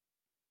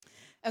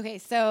 Okay,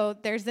 so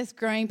there's this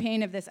growing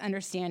pain of this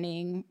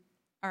understanding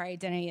our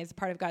identity as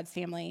part of God's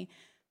family.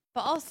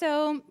 But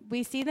also,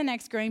 we see the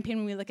next growing pain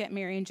when we look at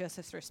Mary and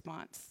Joseph's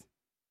response.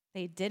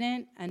 They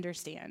didn't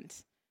understand.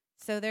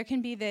 So there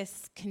can be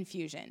this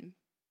confusion.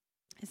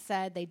 It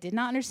said they did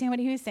not understand what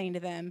he was saying to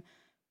them,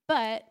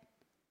 but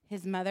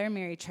his mother,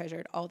 Mary,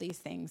 treasured all these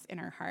things in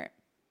her heart.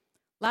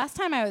 Last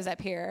time I was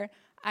up here,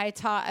 I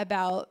taught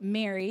about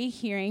Mary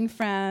hearing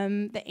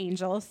from the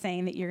angel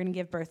saying that you're going to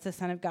give birth to the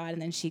Son of God,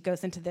 and then she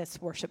goes into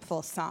this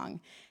worshipful song. And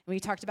we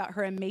talked about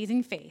her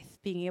amazing faith,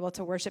 being able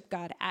to worship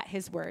God at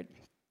his word.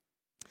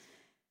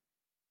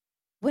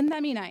 Wouldn't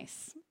that be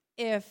nice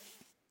if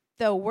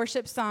the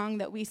worship song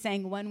that we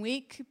sang one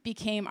week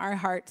became our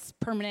heart's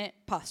permanent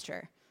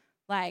posture?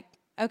 Like,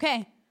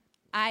 okay,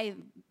 I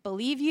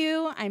believe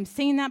you. I'm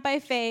singing that by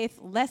faith.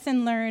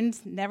 Lesson learned.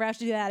 Never have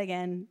to do that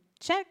again.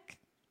 Check.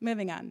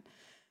 Moving on.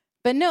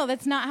 But no,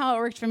 that's not how it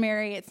worked for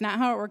Mary. It's not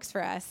how it works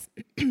for us.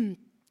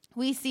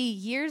 We see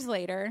years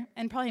later,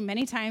 and probably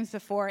many times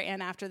before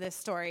and after this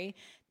story,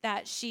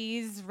 that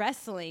she's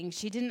wrestling.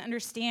 She didn't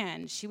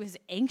understand. She was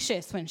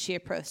anxious when she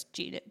approached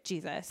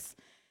Jesus.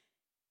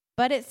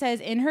 But it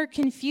says in her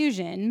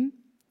confusion,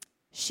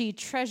 she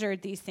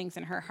treasured these things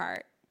in her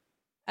heart.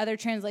 Other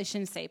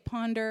translations say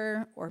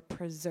ponder or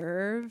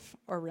preserve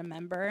or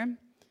remember.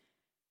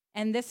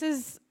 And this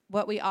is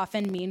what we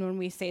often mean when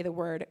we say the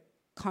word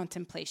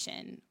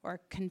contemplation or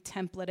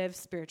contemplative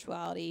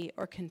spirituality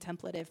or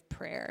contemplative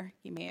prayer,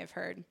 you may have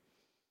heard.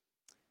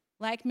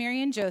 Like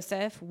Mary and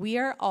Joseph, we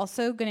are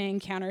also going to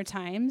encounter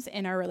times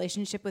in our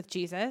relationship with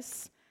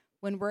Jesus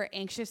when we're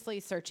anxiously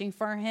searching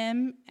for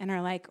him and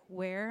are like,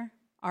 where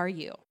are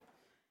you?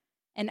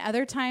 And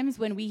other times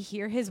when we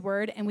hear his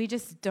word and we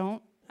just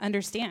don't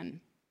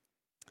understand.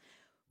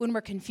 When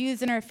we're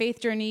confused in our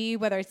faith journey,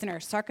 whether it's in our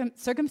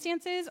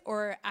circumstances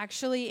or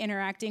actually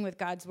interacting with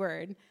God's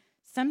word,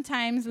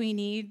 sometimes we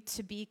need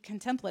to be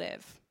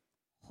contemplative,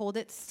 hold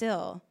it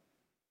still,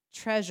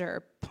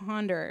 treasure,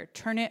 ponder,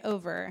 turn it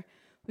over.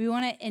 We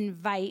want to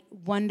invite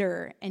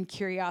wonder and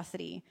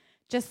curiosity.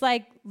 Just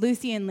like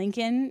Lucy and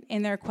Lincoln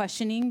in their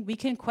questioning, we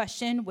can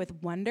question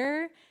with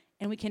wonder,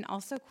 and we can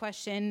also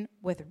question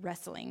with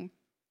wrestling.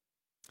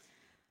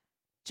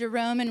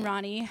 Jerome and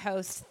Ronnie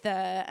host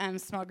the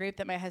small group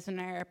that my husband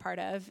and I are a part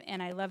of,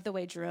 and I love the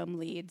way Jerome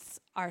leads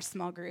our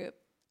small group.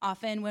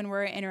 Often when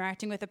we're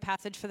interacting with a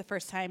passage for the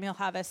first time, he'll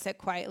have us sit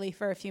quietly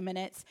for a few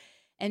minutes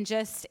and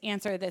just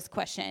answer this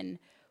question.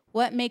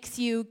 What makes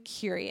you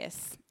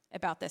curious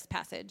about this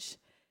passage?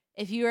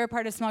 If you were a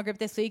part of small group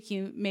this week,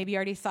 you maybe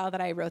already saw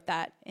that I wrote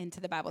that into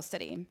the Bible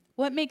study.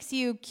 What makes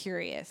you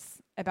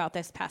curious about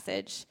this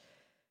passage?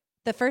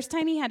 The first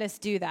time he had us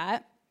do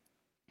that,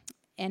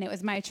 and it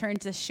was my turn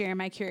to share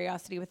my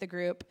curiosity with the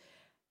group,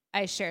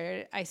 I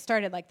started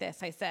like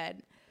this. I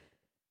said,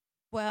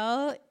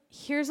 well,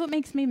 here's what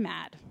makes me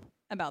mad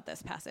about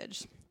this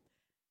passage.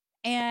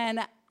 And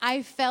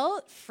I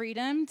felt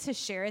freedom to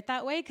share it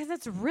that way because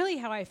that's really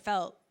how I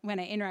felt when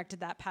I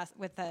interacted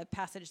with the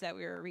passage that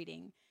we were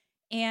reading.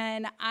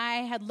 And I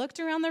had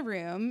looked around the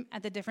room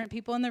at the different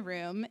people in the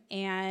room,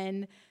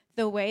 and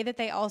the way that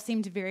they all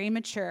seemed very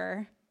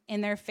mature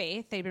in their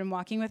faith. They'd been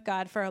walking with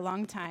God for a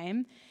long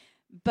time,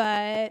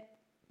 but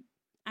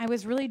I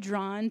was really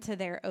drawn to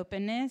their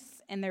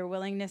openness and their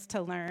willingness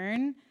to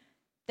learn,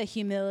 the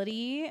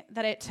humility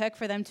that it took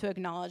for them to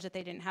acknowledge that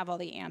they didn't have all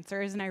the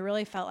answers, and I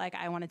really felt like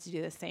I wanted to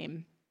do the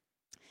same.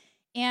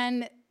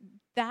 And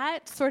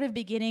that sort of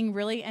beginning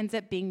really ends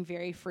up being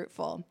very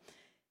fruitful.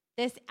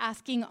 This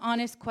asking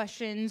honest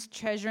questions,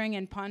 treasuring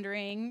and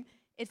pondering,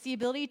 it's the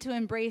ability to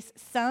embrace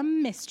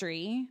some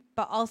mystery,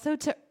 but also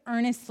to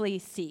earnestly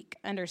seek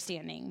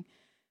understanding.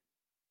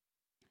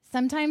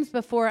 Sometimes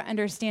before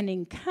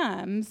understanding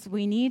comes,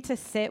 we need to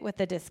sit with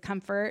the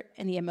discomfort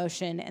and the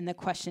emotion and the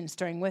question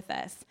stirring with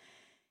us.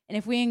 And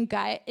if we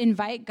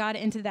invite God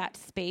into that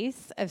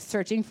space of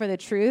searching for the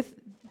truth,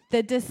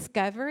 the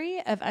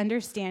discovery of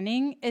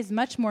understanding is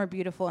much more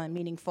beautiful and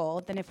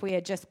meaningful than if we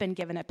had just been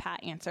given a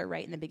pat answer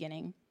right in the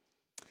beginning.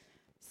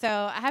 So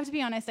I have to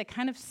be honest, I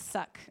kind of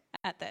suck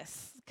at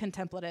this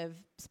contemplative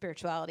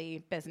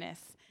spirituality business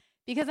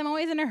because I'm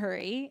always in a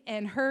hurry,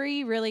 and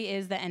hurry really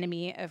is the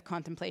enemy of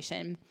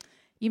contemplation.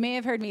 You may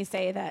have heard me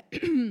say that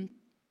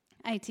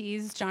I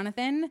tease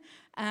Jonathan,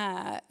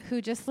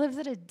 who just lives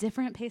at a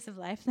different pace of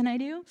life than I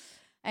do.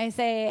 I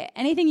say,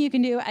 anything you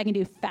can do, I can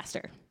do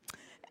faster.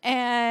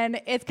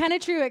 And it's kind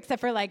of true, except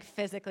for like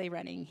physically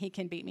running. He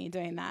can beat me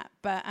doing that.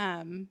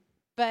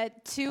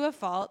 But to a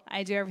fault,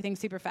 I do everything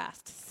super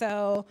fast.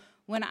 So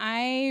when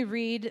I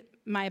read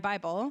my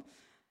Bible,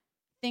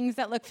 things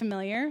that look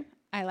familiar,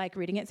 I like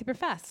reading it super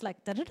fast.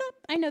 Like, da-da-da,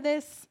 I know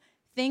this.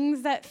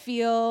 Things that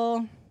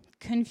feel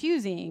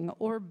confusing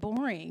or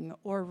boring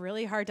or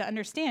really hard to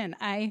understand,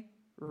 I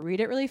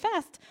read it really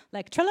fast.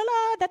 Like,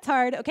 tra-la-la, that's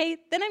hard. Okay,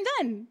 then I'm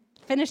done.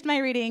 Finished my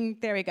reading.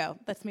 There we go.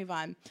 Let's move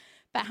on.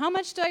 But how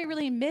much do I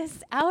really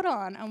miss out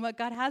on what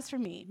God has for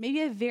me?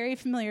 Maybe a very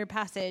familiar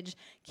passage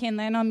can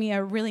land on me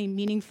a really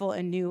meaningful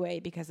and new way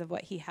because of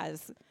what he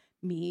has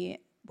me,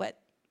 what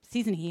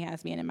season he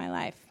has me in my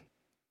life.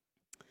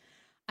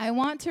 I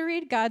want to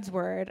read God's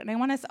word, and I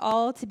want us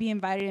all to be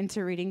invited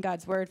into reading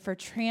God's word for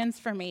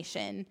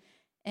transformation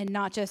and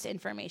not just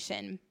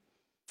information.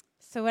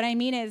 So what I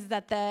mean is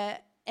that the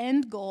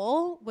end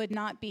goal would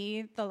not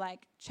be the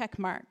check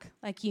mark,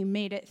 like you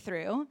made it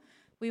through.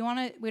 We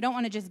don't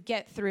want to just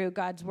get through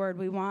God's word.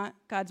 We want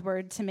God's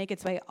word to make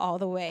its way all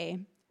the way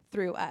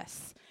through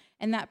us.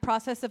 And that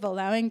process of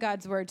allowing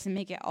God's word to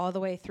make it all the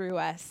way through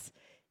us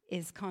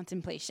is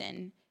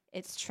contemplation.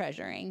 It's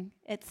treasuring.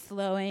 It's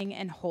slowing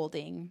and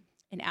holding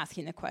and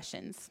asking the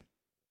questions.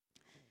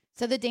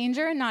 So the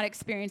danger in not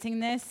experiencing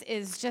this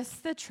is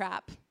just the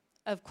trap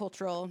of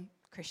cultural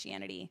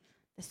Christianity,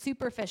 the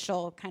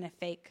superficial kind of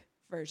fake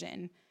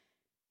version.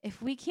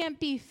 If we can't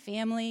be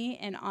family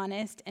and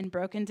honest and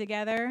broken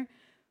together,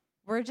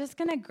 we're just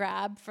going to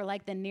grab for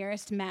the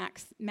nearest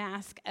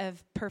mask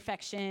of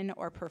perfection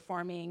or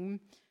performing,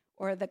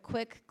 or the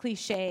quick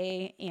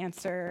cliche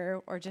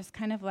answer, or just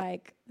kind of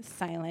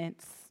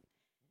silence.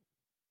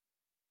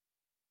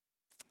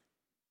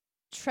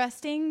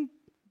 Trusting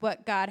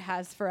what God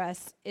has for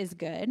us is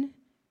good,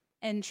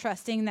 and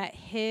trusting that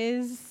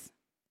his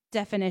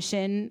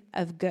definition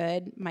of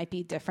good might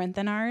be different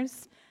than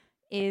ours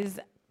is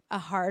a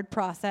hard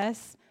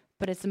process,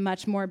 but it's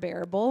much more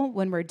bearable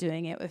when we're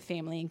doing it with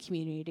family and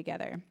community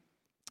together.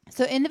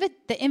 So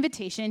the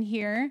invitation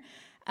here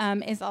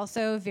is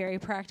also very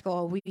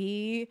practical.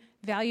 We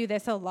value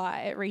this a lot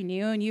at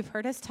Renew, and you've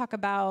heard us talk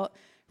about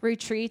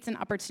retreats and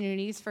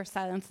opportunities for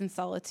silence and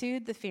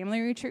solitude. The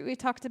family retreat we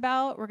talked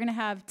about, we're going to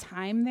have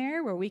time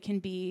there where we can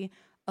be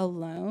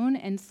alone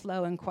and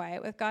slow and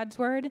quiet with God's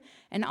word,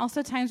 and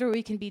also times where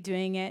we can be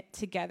doing it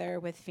together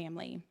with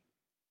family.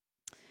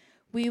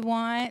 We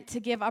want to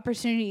give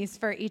opportunities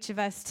for each of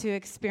us to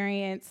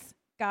experience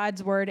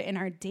God's word in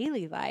our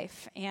daily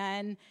life.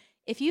 And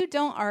if you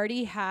don't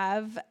already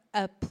have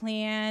a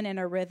plan and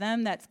a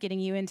rhythm that's getting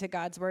you into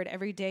God's word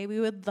every day, we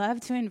would love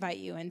to invite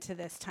you into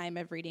this time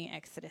of reading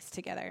Exodus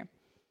together.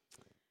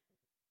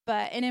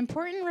 But an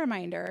important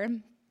reminder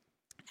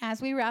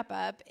as we wrap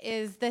up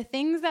is the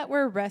things that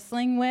we're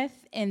wrestling with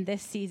in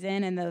this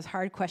season and those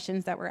hard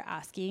questions that we're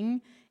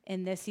asking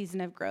in this season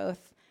of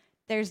growth.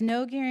 There's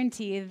no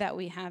guarantee that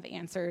we have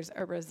answers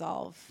or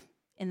resolve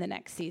in the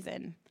next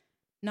season,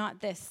 not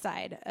this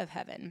side of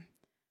heaven.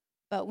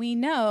 But we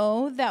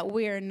know that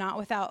we are not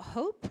without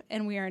hope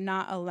and we are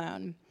not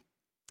alone.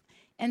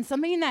 And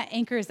something that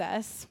anchors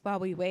us while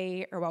we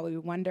wait or while we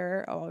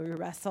wonder or while we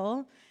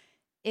wrestle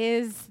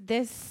is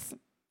this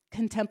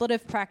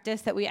contemplative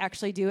practice that we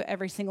actually do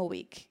every single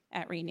week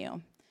at Renew.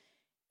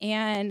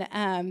 And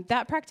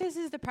that practice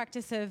is the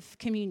practice of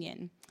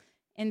communion.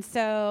 And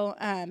so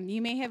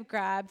you may have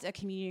grabbed a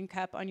communion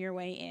cup on your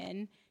way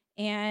in,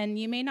 and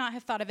you may not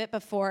have thought of it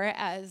before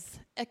as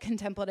a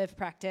contemplative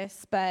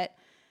practice, but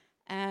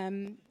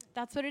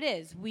that's what it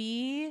is.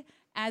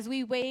 As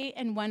we wait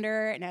and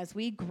wonder, and as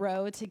we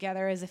grow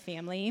together as a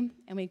family,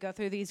 and we go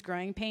through these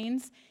growing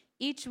pains,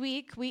 each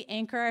week we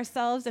anchor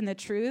ourselves in the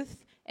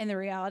truth and the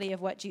reality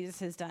of what Jesus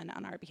has done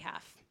on our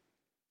behalf.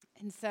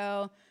 And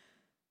so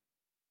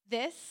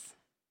this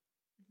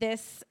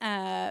This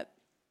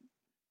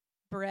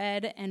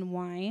bread and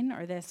wine,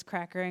 or this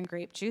cracker and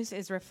grape juice,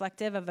 is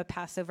reflective of a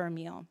Passover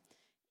meal.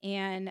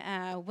 And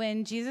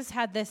when Jesus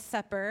had this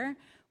supper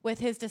with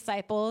his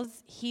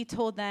disciples, he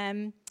told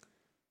them,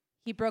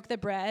 he broke the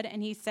bread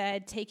and he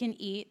said, "Take and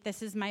eat.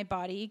 This is my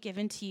body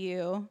given to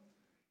you.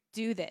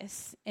 Do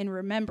this in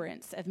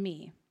remembrance of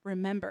me."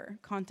 Remember,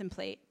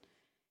 contemplate.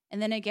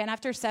 And then again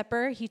after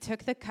supper, he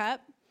took the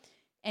cup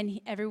and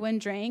everyone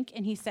drank,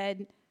 and he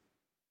said,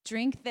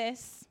 "Drink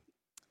this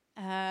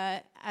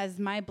as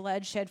my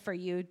blood shed for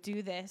you.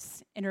 Do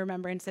this in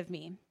remembrance of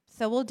me."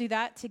 So we'll do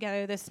that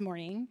together this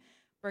morning.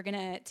 We're going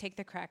to take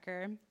the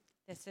cracker.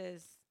 This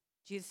is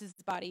Jesus'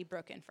 body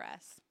broken for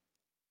us.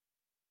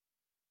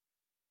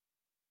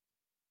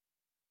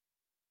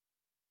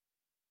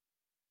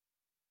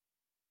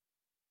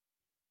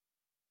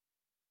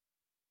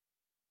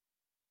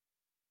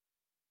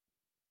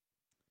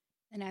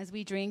 And as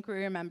we drink, we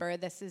remember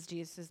this is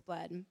Jesus'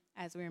 blood,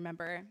 as we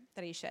remember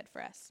that he shed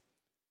for us.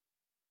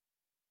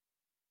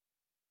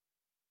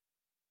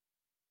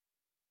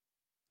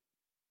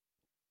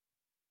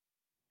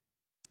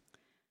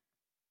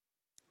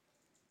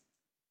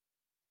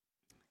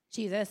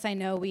 Jesus, I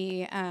know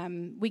we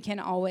can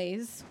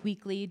always,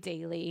 weekly,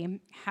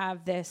 daily,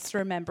 have this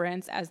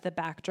remembrance as the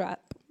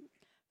backdrop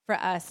for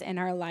us in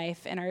our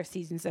life and our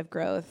seasons of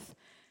growth.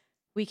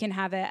 We can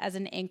have it as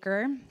an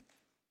anchor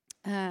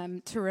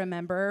to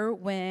remember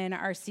when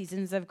our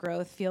seasons of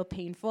growth feel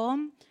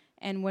painful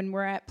and when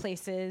we're at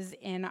places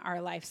in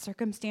our life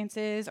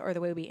circumstances or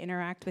the way we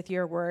interact with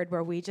your word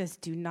where we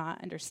just do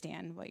not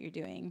understand what you're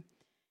doing.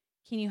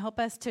 Can you help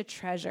us to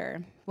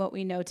treasure what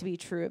we know to be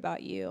true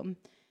about you?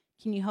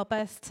 Can you help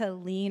us to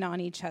lean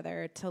on each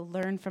other, to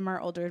learn from our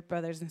older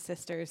brothers and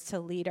sisters, to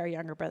lead our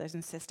younger brothers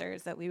and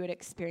sisters, that we would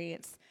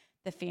experience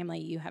the family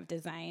you have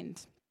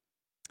designed?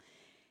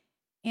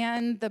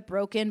 And the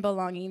broken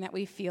belonging that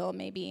we feel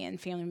maybe in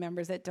family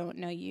members that don't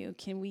know you,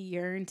 can we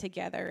yearn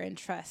together and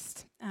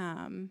trust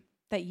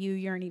that you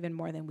yearn even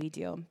more than we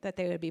do, that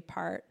they would be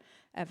part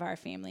of our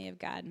family of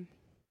God?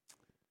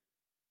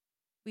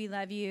 We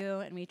love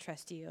you and we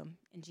trust you.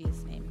 In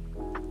Jesus' name,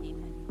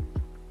 amen.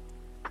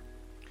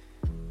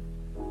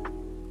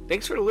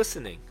 Thanks for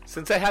listening.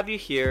 Since I have you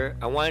here,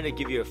 I wanted to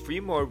give you a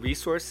few more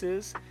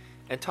resources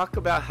and talk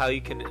about how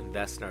you can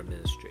invest in our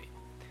ministry.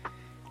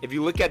 If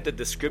you look at the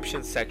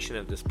description section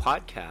of this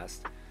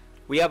podcast,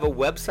 we have a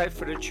website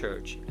for the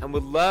church and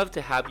would love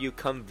to have you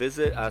come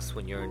visit us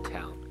when you're in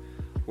town.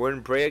 We're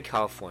in Brea,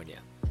 California.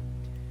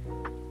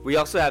 We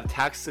also have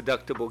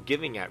tax-deductible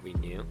giving at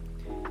Renew,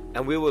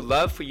 and we would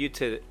love for you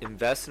to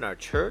invest in our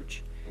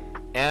church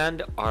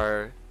and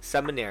our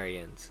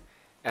seminarians,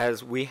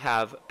 as we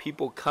have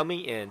people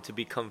coming in to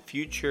become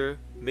future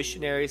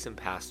missionaries and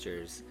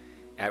pastors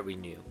at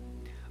Renew.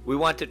 We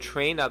want to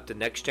train up the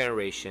next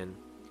generation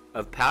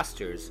of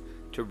pastors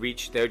to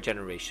reach their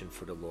generation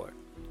for the Lord.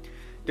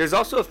 There's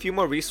also a few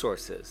more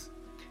resources.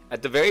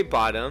 At the very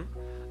bottom,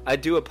 I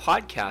do a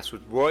podcast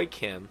with Roy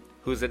Kim,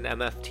 who's an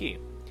MFT.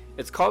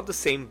 It's called The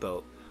Same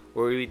Boat,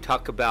 where we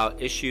talk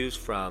about issues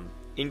from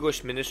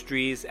English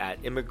ministries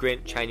at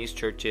immigrant Chinese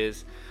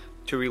churches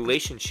to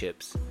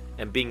relationships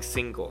and being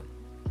single.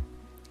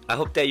 I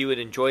hope that you would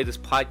enjoy this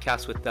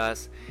podcast with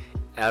us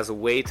as a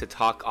way to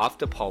talk off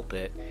the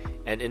pulpit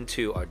and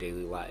into our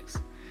daily lives.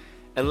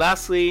 And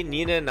lastly,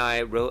 Nina and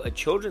I wrote a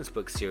children's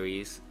book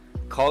series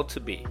called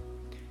To Be,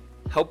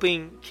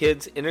 helping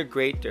kids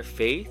integrate their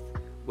faith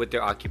with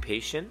their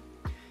occupation.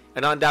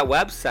 And on that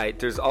website,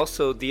 there's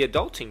also the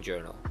Adulting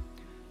Journal.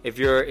 If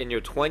you're in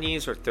your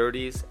 20s or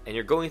 30s and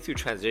you're going through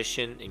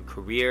transition in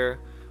career,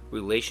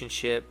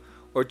 relationship,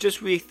 or just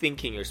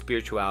rethinking your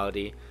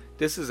spirituality,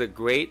 this is a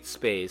great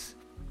space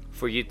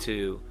for you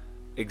to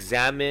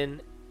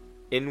examine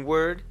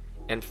inward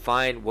and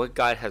find what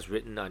God has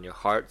written on your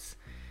hearts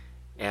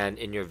and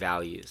in your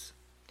values.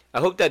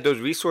 I hope that those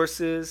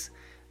resources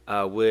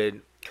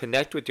would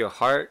connect with your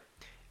heart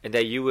and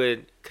that you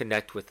would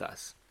connect with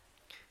us.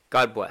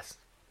 God bless.